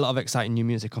we do get a lot of exciting new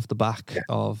music off the back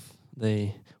of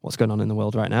what's going on in the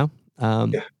world right now.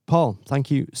 Paul,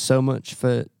 thank you so much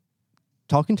for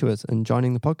talking to us and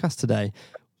joining the podcast today.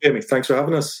 Jamie, thanks for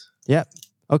having us. Yeah.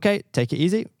 Okay, take it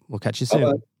easy. We'll catch you soon.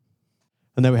 Bye-bye.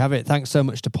 And there we have it. Thanks so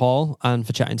much to Paul and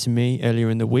for chatting to me earlier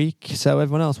in the week. So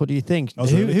everyone else, what do you think?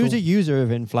 Who's a user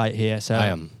of In-Flight here? So I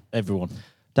am. Everyone.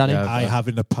 Danny? I have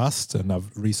in the past, and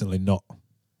I've recently not.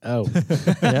 Oh.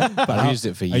 Yeah. But I've used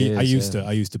it for years. I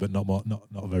used it, but not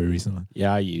very recently.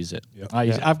 Yeah, I use it. Yep.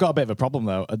 I've got a bit of a problem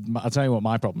though. I'll tell you what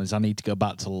my problem is. I need to go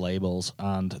back to the labels,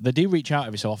 and they do reach out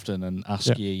every so often and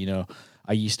ask you,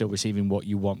 are you still receiving what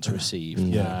you want to receive?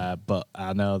 Yeah. But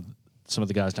I know some of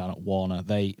the guys down at Warner,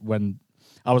 when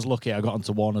I was lucky, I got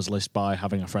onto Warner's list by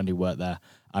having a friend who worked there,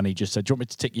 and he just said, "Do you want me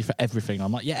to tick you for everything?"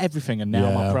 I'm like, "Yeah, everything." And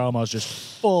now my promo's just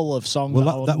full of songs that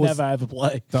I will never ever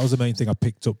play. That was the main thing I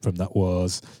picked up from that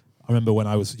was remember when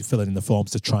I was filling in the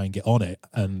forms to try and get on it,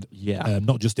 and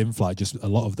not just in-flight, just a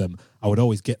lot of them, I would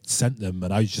always get sent them,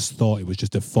 and I just thought it was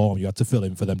just a form you had to fill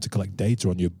in for them to collect data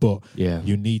on you. But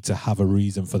you need to have a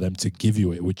reason for them to give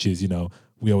you it, which is,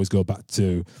 we always go back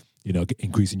to,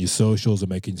 increasing your socials and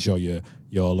making sure you're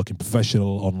looking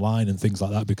professional online and things like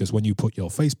that. Because when you put your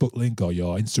Facebook link or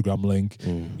your Instagram link,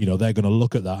 they're going to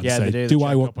look at that and say, do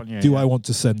I want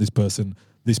to send this person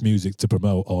this music to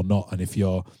promote or not? And if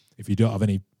you don't have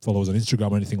any followers on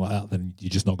Instagram or anything like that, then you're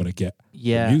just not going to get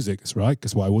the music, right?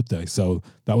 Because why would they? So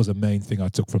that was the main thing I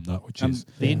took from that, which is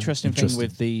the interesting thing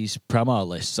with these promo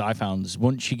lists I found is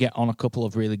once you get on a couple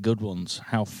of really good ones,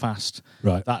 how fast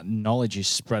that knowledge is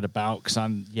spread about, because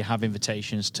you have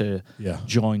invitations to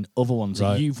join other ones.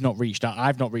 Right. You've not reached out.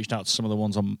 I've not reached out to some of the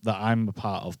ones that I'm a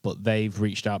part of, but they've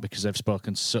reached out because they've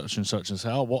spoken to such and such and say,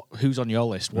 who's on your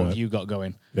list? What have you got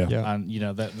going? Yeah. And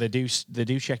they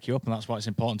do check you up, and that's why it's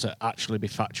important to actually be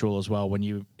factual as well when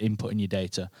you input in your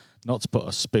data, not to put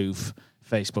a spoof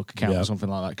Facebook account or something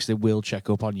like that, because they will check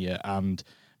up on you, and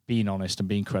being honest and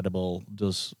being credible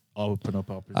does open up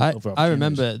other opportunities. I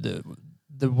remember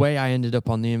the way I ended up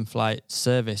on the in-flight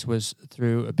service was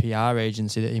through a PR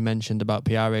agency that he mentioned about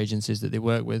PR agencies that they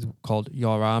work with called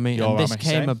Your Army. This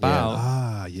came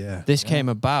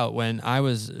about when I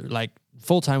was like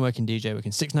full-time working DJ,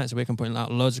 working 6 nights a week and putting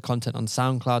out loads of content on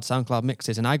SoundCloud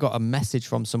mixes. And I got a message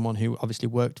from someone who obviously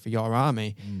worked for Your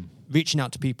Army, reaching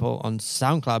out to people on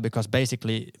SoundCloud, because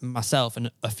basically myself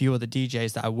and a few other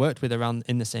DJs that I worked with around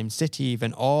in the same city,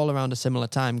 even all around a similar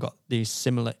time, got these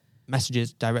similar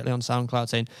messages directly on SoundCloud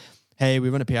saying, hey, we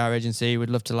run a PR agency. We'd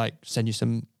love to send you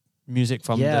some music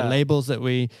from the labels that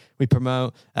we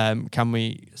promote. Can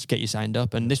we get you signed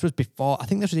up? And this was before, I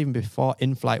think this was even before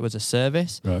In-Flight was a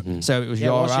service. Right. So it was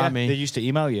Your Army. They used to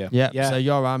email you. Yeah. So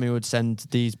Your Army would send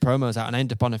these promos out, and I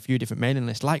ended up on a few different mailing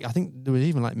lists. I think there was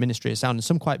even Ministry of Sound and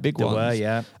some quite big ones.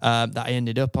 That I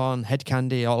ended up on, Head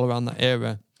Candy, all around that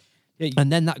era.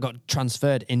 And then that got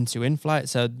transferred into In-Flight.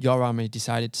 So Your Army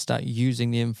decided to start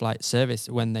using the In-Flight service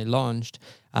when they launched.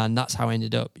 And that's how I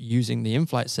ended up using the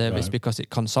In-Flight service, because it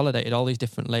consolidated all these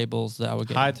different labels that I was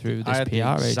getting through this PR agency.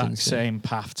 I had the exact same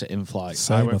path to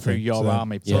In-Flight. I went through Your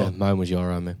Army. Yeah, mine was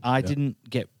Your Army. I didn't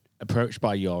get approached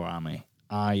by Your Army.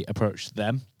 I approached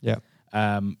them. Yeah.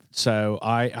 So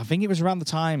I think it was around the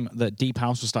time that Deep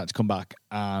House was starting to come back,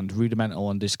 and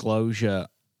Rudimental and Disclosure,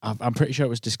 I'm pretty sure it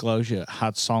was Disclosure,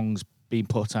 had songs being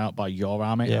put out by Your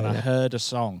Army, and I heard a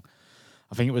song.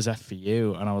 I think it was F for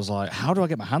You, and I was like, how do I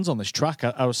get my hands on this track?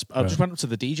 I just went up to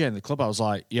the DJ in the club. I was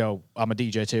like, yo, I'm a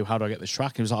DJ too. How do I get this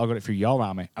track? He was like, I got it through Your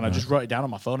Army. And I just wrote it down on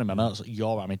my phone in my notes,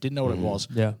 Your Army. Didn't know what it was.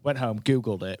 Yeah. Went home,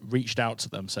 Googled it, reached out to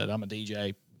them, said, I'm a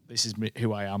DJ. This is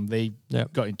who I am. They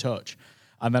got in touch.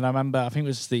 And then I remember, I think it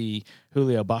was the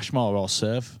Julio Bashmore or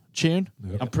Surf tune.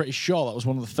 Yep. I'm pretty sure that was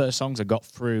one of the first songs I got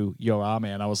through Your Army,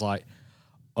 and I was like,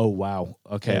 oh wow,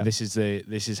 okay, this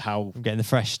is how I'm getting the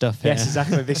fresh stuff. Yes,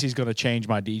 exactly. This is going to change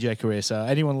my DJ career. So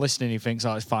anyone listening who thinks,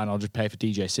 oh, it's fine, I'll just pay for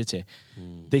DJ City.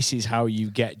 This is how you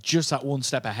get just that one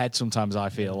step ahead. Sometimes I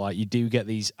feel like you do get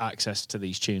these access to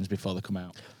these tunes before they come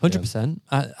out. 100%.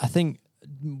 I think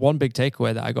one big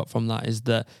takeaway that I got from that is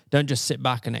that don't just sit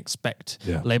back and expect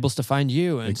labels to find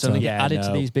you and suddenly get added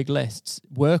to these big lists.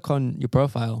 Work on your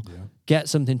profile. Yeah. Get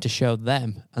something to show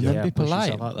them, and then be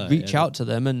polite. Reach out to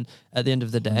them, and at the end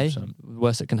of the day, 100%. The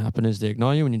worst that can happen is they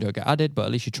ignore you and you don't get added, but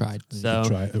at least you tried. So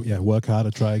work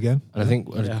harder, try again. And I think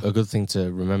a good thing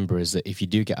to remember is that if you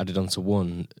do get added onto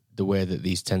one, the way that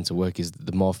these tend to work is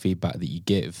the more feedback that you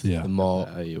give, the more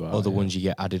other ones you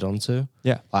get added onto.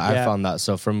 Yeah. I found that.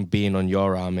 So from being on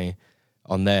Your Army,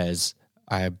 on theirs,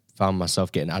 I found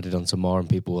myself getting added onto more, and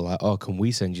people were like, oh, can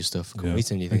we send you stuff? Can we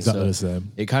send you things? Exactly the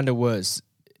same. It kind of works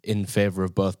in favor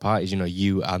of both parties,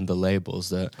 you and the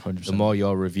labels, that 100%. The more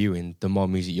you're reviewing, the more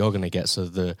music you're going to get. So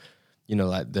the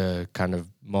kind of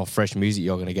more fresh music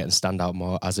you're going to get and stand out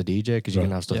more as a DJ, because you're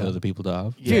going to have stuff that other people don't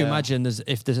have. If you imagine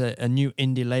if there's a new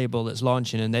indie label that's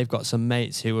launching and they've got some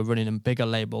mates who are running a bigger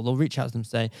label, they'll reach out to them and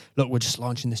say, look, we're just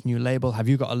launching this new label. Have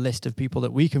you got a list of people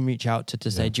that we can reach out to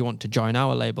say, do you want to join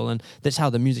our label? And that's how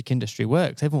the music industry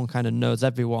works. Everyone kind of knows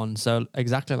everyone. So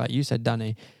exactly like you said,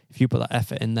 Danny, if you put that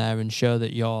effort in there and show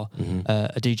that you're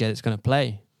a DJ that's going to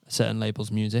play a certain label's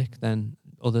music, then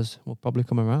others will probably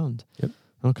come around. Yep.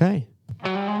 Okay.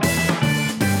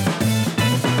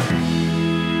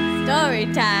 Story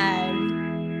time.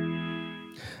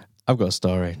 I've got a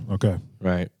story. Okay.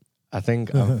 Right. I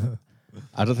think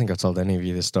I don't think I've told any of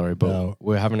you this story, but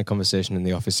we're having a conversation in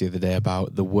the office the other day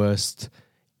about the worst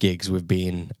gigs we've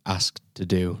been asked to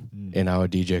do in our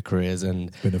DJ careers,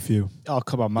 and been a few. Oh,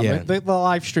 come on, man. The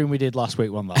live stream we did last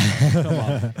week won that. Come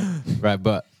on. Right,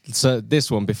 but So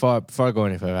this one, before I go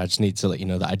any further, I just need to let you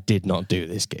know that I did not do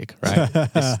this gig, right?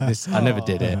 this I never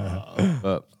did it,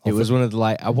 but it was one of the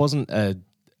I wasn't a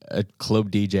club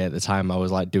DJ at the time. I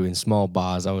was doing small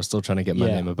bars. I was still trying to get my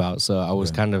name about, so I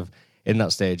was kind of in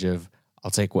that stage of I'll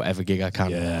take whatever gig I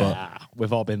can. Yeah, but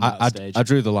we've all been that stage. I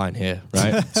drew the line here,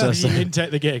 right? So you didn't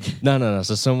take the gig? No.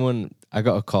 So I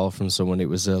got a call from someone. It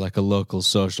was a local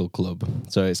social club.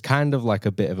 So it's kind of like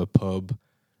a bit of a pub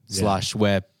 /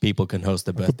 where people can host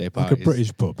their birthday parties. Like a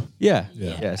British pub. Yeah.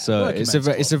 So it's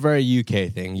a very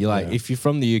UK thing. You if you're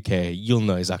from the UK, you'll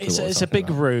know exactly what it's a big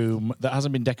room that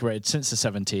hasn't been decorated since the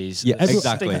 70s. Yeah,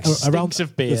 exactly. Stinks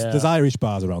of beer. There's Irish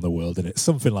bars around the world, and it's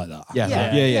something like that.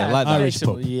 Yeah, like that. Irish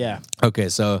pub. Yeah. Okay,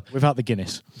 so without the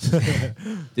Guinness.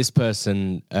 This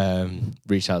person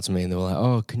reached out to me and they were like,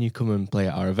 "Oh, can you come and play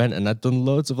at our event?" And I'd done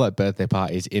loads of birthday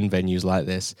parties in venues like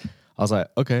this. I was like,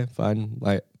 "Okay, fine.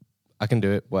 I can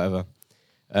do it, whatever."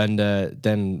 And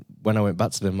then when I went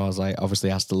back to them, I was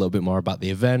obviously asked a little bit more about the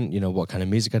event, what kind of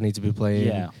music I need to be playing.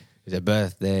 Yeah. Is it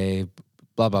birthday,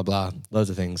 blah, blah, blah,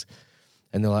 loads of things.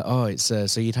 And they're like, "Oh, it's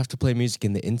so you'd have to play music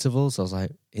in the intervals." I was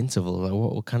like, "Interval?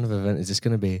 What kind of event is this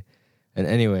going to be?" And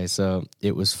anyway, so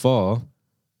it was for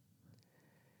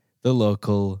the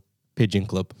local pigeon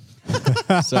club.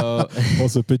 So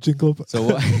what's a pigeon club? So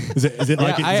what is it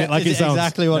like it sounds?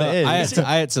 Exactly what it is.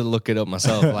 I had to look it up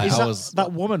myself.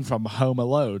 That woman from Home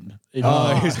Alone?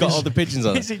 Who's got all the pigeons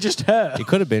on? Is it just her? It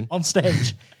could have been on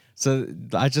stage. So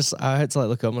I had to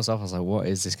look it up myself. I was like, "What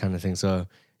is this kind of thing?" So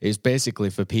it's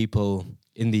basically for people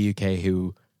in the UK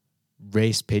who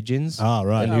race pigeons.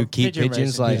 Right. And who keep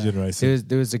pigeons. Pigeon racing.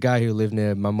 There was a guy who lived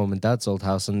near my mum and dad's old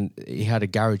house, and he had a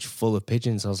garage full of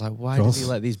pigeons. I was like, why does he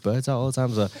let these birds out all the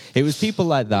time? So it was people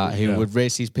like that who would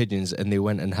race these pigeons, and they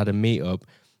went and had a meet-up,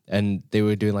 and they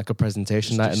were doing a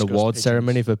presentation night and award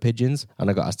ceremony for pigeons, and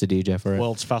I got asked to DJ for it.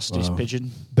 World's fastest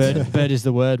pigeon. Bird is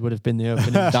the word would have been the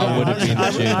opening. That would have been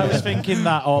the tune. I was thinking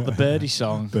that, or the Birdie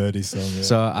song. Birdie song, yeah.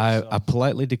 So I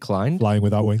politely declined. Flying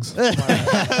without wings.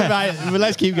 Right, well,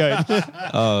 let's keep going.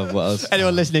 Oh, what else?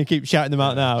 Anyone listening, keep shouting them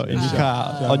out now in your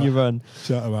car, on your run.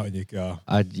 Shout them out in your car.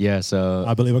 So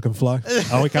I believe I can fly.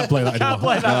 Oh, we can't play that anymore. No,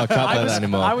 I can't play that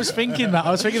anymore. I was thinking that,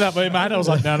 but in my head I was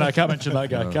like, no, I can't mention that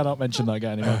guy. Cannot mention that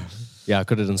guy anymore. Yeah, I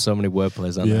could have done so many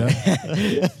wordplays on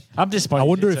that. I'm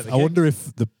disappointed. I wonder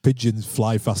if the pigeons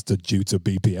fly faster due to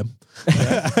BPM.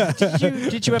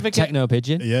 Did you ever get techno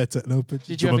pigeon? Yeah, techno pigeon.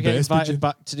 Did you ever get invited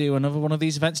back to do another one of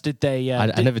these events? Did they? I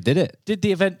never did it. Did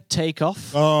the event take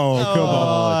off? Oh, come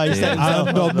on!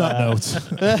 And on that note,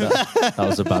 that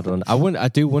was a bad one. I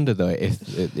do wonder though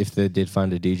if they did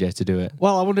find a DJ to do it.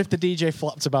 Well, I wonder if the DJ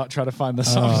flopped about trying to find the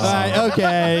song. Right,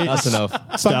 okay, that's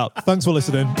enough. Stop. Thanks for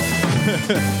listening.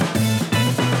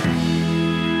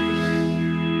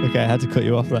 Okay, I had to cut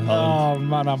you off there. Oh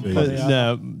man, I'm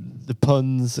no, the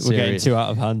puns were getting too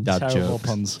out of hand. Terrible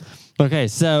puns. Okay,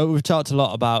 so we've talked a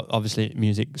lot about obviously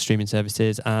music streaming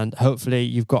services, and hopefully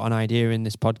you've got an idea in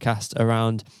this podcast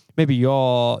around maybe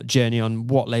your journey on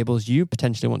what labels you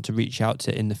potentially want to reach out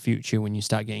to in the future when you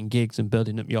start getting gigs and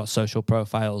building up your social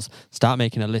profiles. Start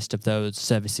making a list of those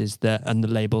services and the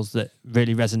labels that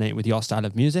really resonate with your style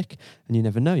of music, and you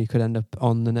never know, you could end up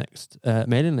on the next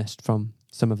mailing list from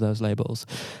some of those labels.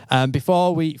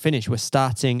 Before we finish, we're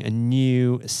starting a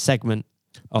new segment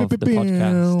of the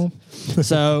podcast.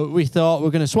 So we thought we're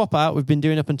going to swap out. We've been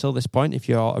doing up until this point, if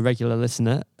you're a regular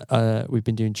listener, we've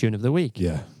been doing Tune of the Week.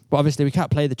 Yeah. But obviously we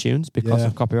can't play the tunes because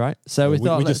of copyright. So we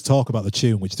thought we just talk about the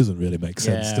tune, which doesn't really make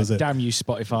sense, does it? Damn you,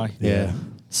 Spotify. Yeah.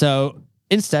 So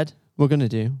instead, we're going to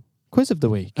do Quiz of the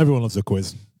Week. Everyone loves a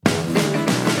quiz.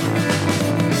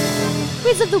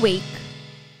 Quiz of the Week.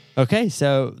 Okay,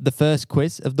 so the first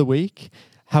quiz of the week.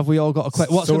 Have we all got a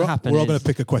question? What's going to happen? We're all going to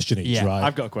pick a question each, right?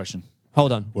 I've got a question.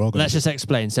 Hold on. We're all Let's just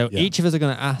explain. So each of us are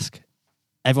going to ask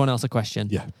everyone else a question.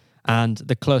 Yeah. And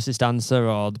the closest answer,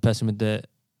 or the person with the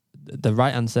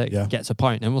right answer, gets a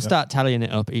point. And we'll start tallying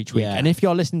it up each week. Yeah. And if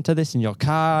you're listening to this in your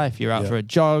car, if you're out for a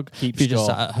jog, Keep if you're just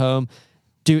score. sat at home,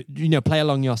 play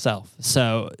along yourself.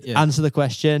 So answer the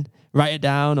question, write it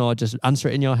down, or just answer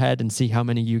it in your head and see how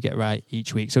many you get right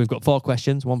each week. So we've got 4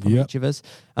 questions, one from each of us.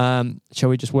 Shall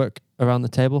we just work around the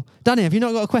table? Danny, have you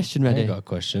not got a question ready? I got a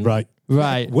question. Right.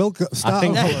 We'll start.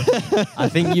 I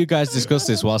think you guys discussed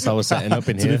this whilst I was setting up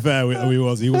in To here. be fair, he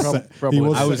was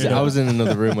I was in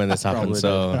another room when this happened.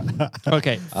 So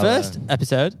okay, first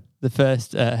episode, the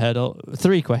first hurdle,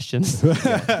 3 questions.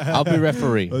 I'll be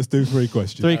referee. Let's do 3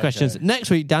 questions. 3 questions. Next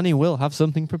week, Danny will have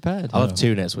something prepared. I'll have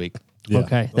 2 next week. Yeah,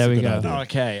 okay, that's there a we good go. idea.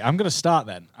 Okay, I'm going to start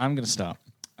then.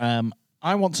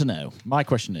 I want to know. My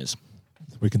question is.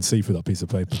 We can see through that piece of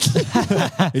paper.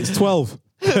 It's 12.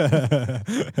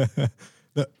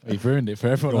 You've ruined it for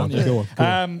everyone, Go on, haven't you? go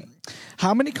on.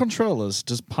 How many controllers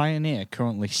does Pioneer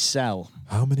currently sell?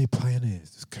 How many Pioneers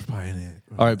does Pioneer?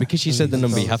 All right, because you said the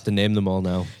number, you have to name them all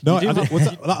now. No, You do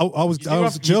I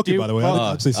was joking, by the way. I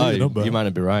didn't actually see the number. You might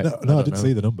not be right. No, I didn't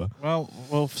see the number. Well,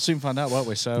 we'll soon find out, won't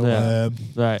we? So, Yeah.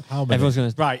 Right. How many? Everyone's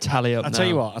going to tally up. I'll tell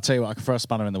you what. I can throw a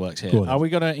spanner in the works here. Are we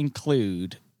going to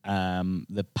include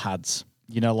the pads?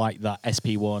 You know, like that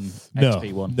SP1,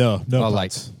 XP1. No. Or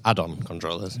like add-on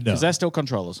controllers. No. Because they're still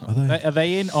controllers. Are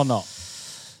they in or not?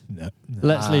 No.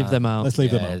 Let's leave them out. Let's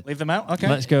leave them out. Leave them out. Okay.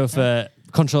 Let's go for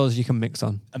controllers you can mix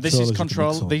on. And this is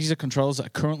control. These are controls that are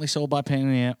currently sold by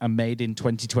Pioneer and made in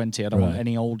 2020. I don't want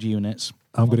any old units.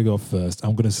 I'm going to go first.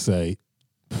 I'm going to say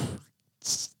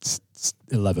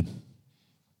 11.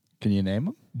 Can you name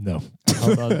them? No.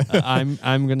 Hold on.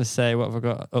 I'm going to say what have I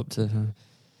got up to?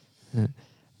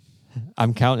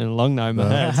 I'm counting along now in my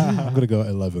head. I'm going to go at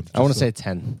 11. I want to say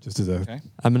 10. Just as a... Okay.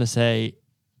 I'm going to say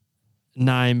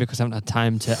 9 because I haven't had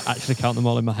time to actually count them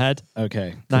all in my head.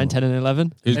 Okay. 9, 10, and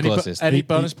 11. Who's closest? Any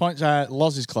bonus points?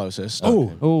 Loz is closest.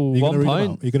 Oh, Are you 1 gonna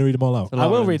point. Are you going to read them all out? I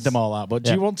will read them all out, but do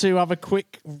Yeah. you want to have a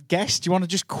quick guess? Do you want to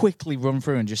just quickly run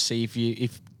through and just see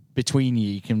if between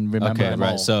you can remember Okay, them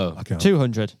right. all? So I can't.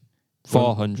 200,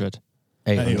 400,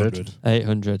 800,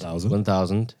 800, 1,000.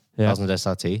 1,000, Yeah. 1,000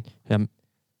 SRT, Yeah.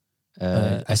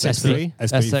 SX3,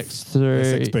 SX3,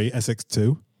 SXB,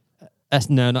 SX2.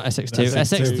 No, not SX2,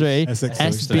 SX3, SX3,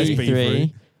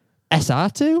 SB3,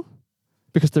 SR2,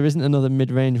 because there isn't another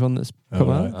mid-range one that's come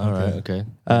out. All right, okay.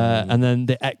 And then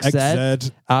the XZ,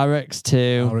 XZ,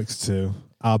 RX2, RX2,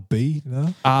 RB,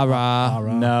 no?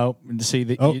 RR. No,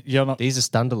 see, you're not. These are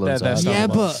standalones. They're aren't they? Yeah,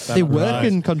 but they work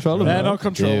in controller They're mode. not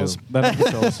controllers. They're not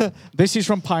controllers. This is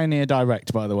from Pioneer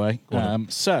Direct, by the way.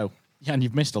 And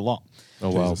you've missed a lot. Oh,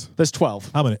 wow. There's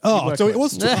 12. How many? Oh, so it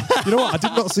was 12. You know what? I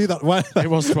did not see that. It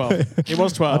was 12. It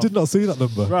was 12. I did not see that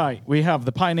number. Right, we have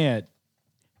the Pioneer.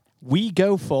 We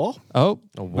go for Oh,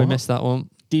 we missed that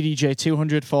one. DDJ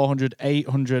 200, 400,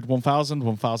 800, 1000,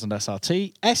 1000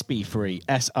 SRT, SB3,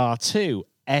 SR2,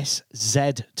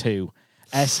 SZ2,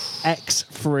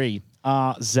 SX3,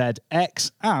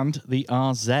 RZX, and the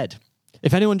RZ.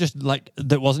 If anyone just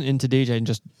that wasn't into DJing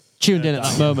just tuned in at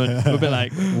that moment, would be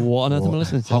like, what on earth am I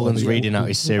listening to? Holland's reading out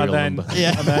his serial number.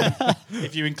 And then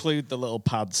if you include the little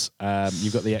pads,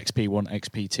 you've got the XP1,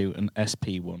 XP2, and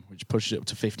SP1, which pushes it up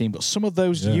to 15. But some of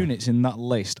those units in that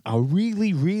list are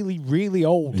really, really, really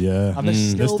old. Yeah. And they're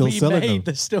still being selling made. them.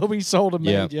 They're still being sold and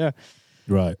made, yeah.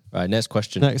 Right. Right, next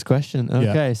question. Next question.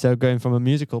 Okay, so going from a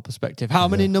musical perspective, how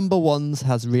many number ones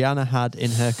has Rihanna had in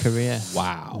her career?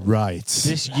 Wow. Right.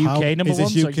 This UK number Is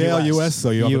this ones UK or or US? So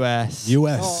you have US.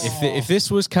 US. If this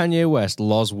was Kanye West,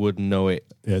 Loz would know it.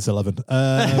 Yeah, it's 11. So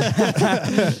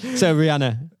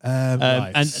Rihanna.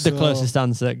 Right, and the closest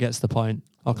answer gets the point.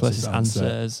 Or closest Closest answer.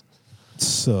 answers.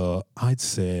 So I'd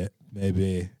say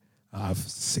maybe I have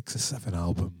 6 or 7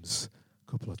 albums,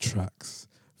 a couple of tracks,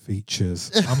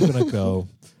 features. I'm gonna go.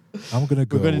 We're going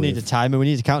to need a timer. We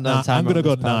need to count down timer. I'm gonna on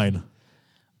go this pad. 9.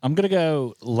 I'm going to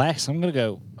go less. I'm going to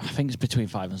go, I think it's between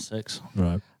 5 and 6.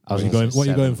 Right. I was What gonna are say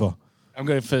you going 7. for? I'm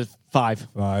going for 5.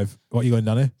 5. What are you going,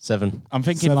 Danny? 7. I'm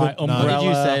thinking 7, like 9. Umbrella. What did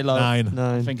you say, Lo? 9.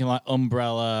 I'm thinking like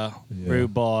Umbrella,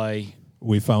 Rude Boy.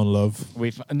 We Found Love.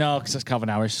 No, because that's Calvin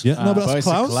Harris. Yeah, no, but but that's it's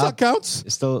a counts. collab. That counts.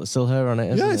 It's still her on it,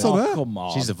 isn't Yeah, it? it's on there. Come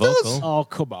on. She's the vocal. Oh,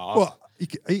 come on. What?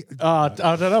 I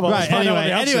don't know. But let's Right, find out what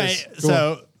the anyway, answers.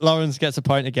 so Lawrence gets a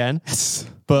point again. Yes.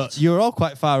 But you're all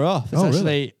quite far off. It's Oh, actually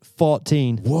really?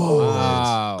 14. Whoa.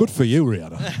 Wow. Good for you,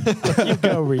 Rihanna. You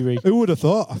go, Riri. Who would have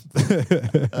thought?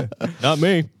 Not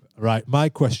me. Right, my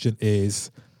question is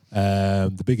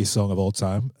the biggest song of all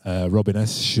time, Robin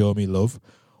S. Show Me Love.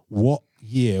 What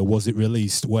year was it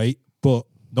released? Wait, but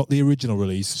not the original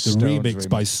release, the remix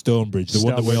by Stonebridge, the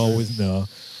one that we always know.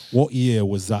 What year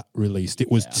was that released?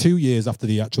 It was 2 years after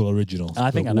the actual original.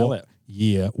 I think But I know what it.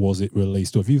 year was it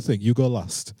released? Or if you think, you go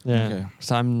last. Yeah. Okay.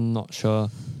 So I'm not sure.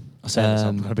 I say this,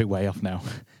 I'm going to be way off now.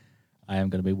 I am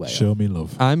going to be way Show off. Me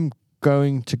Love. I'm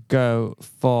going to go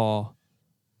for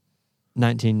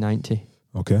 1990.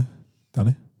 Okay.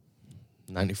 Danny?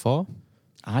 94?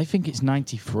 I think it's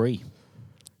 93.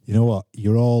 You know what?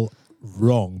 You're all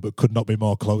wrong, but could not be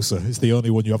more closer. It's the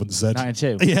only one you haven't said.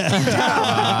 92. Yeah.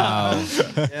 Wow.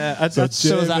 Yeah, So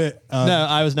So was that, Jamie, no,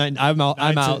 I was 9. I'm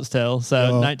 90. out still. So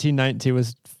Oh. 1990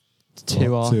 was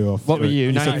 2 off. 2 off. What were you?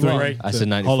 You said 91. three. I said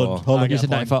 94. Holland You gets said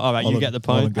a 94. All right, you Holland- get the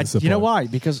Holland point. gets a You know point. why?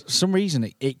 Because for some reason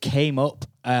it came up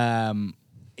in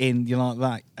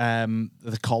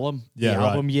the column. Yeah, the right,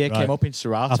 album year right. came up in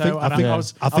Serato. I think- and I think- I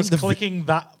was I think the- clicking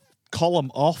that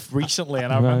column off recently,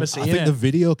 and I remember seeing I think the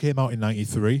video came out in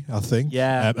 93, I think.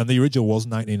 Yeah. And the original was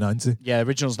 1990. Yeah,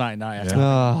 original's 99.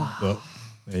 Yeah. But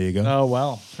there you go. Oh,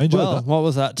 well. Enjoy Well, that. what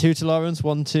was that? 2 to Lawrence,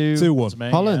 1 to 2-1. To me,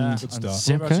 Holland. yeah. Good And start.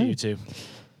 0 Okay. to you two.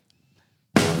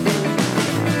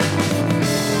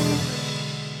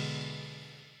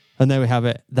 And there we have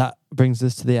it. That brings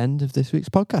us to the end of this week's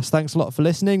podcast. Thanks a lot for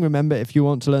listening. Remember, if you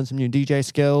want to learn some new DJ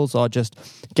skills or just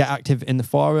get active in the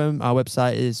forum, our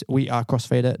website is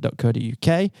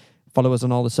wearecrossfader.co.uk. Follow us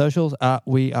on all the socials at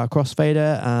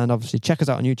wearecrossfader, and obviously check us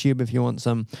out on YouTube if you want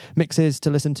some mixes to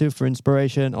listen to for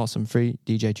inspiration or some free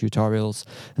DJ tutorials.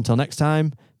 Until next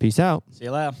time, peace out. See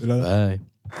you later. Bye.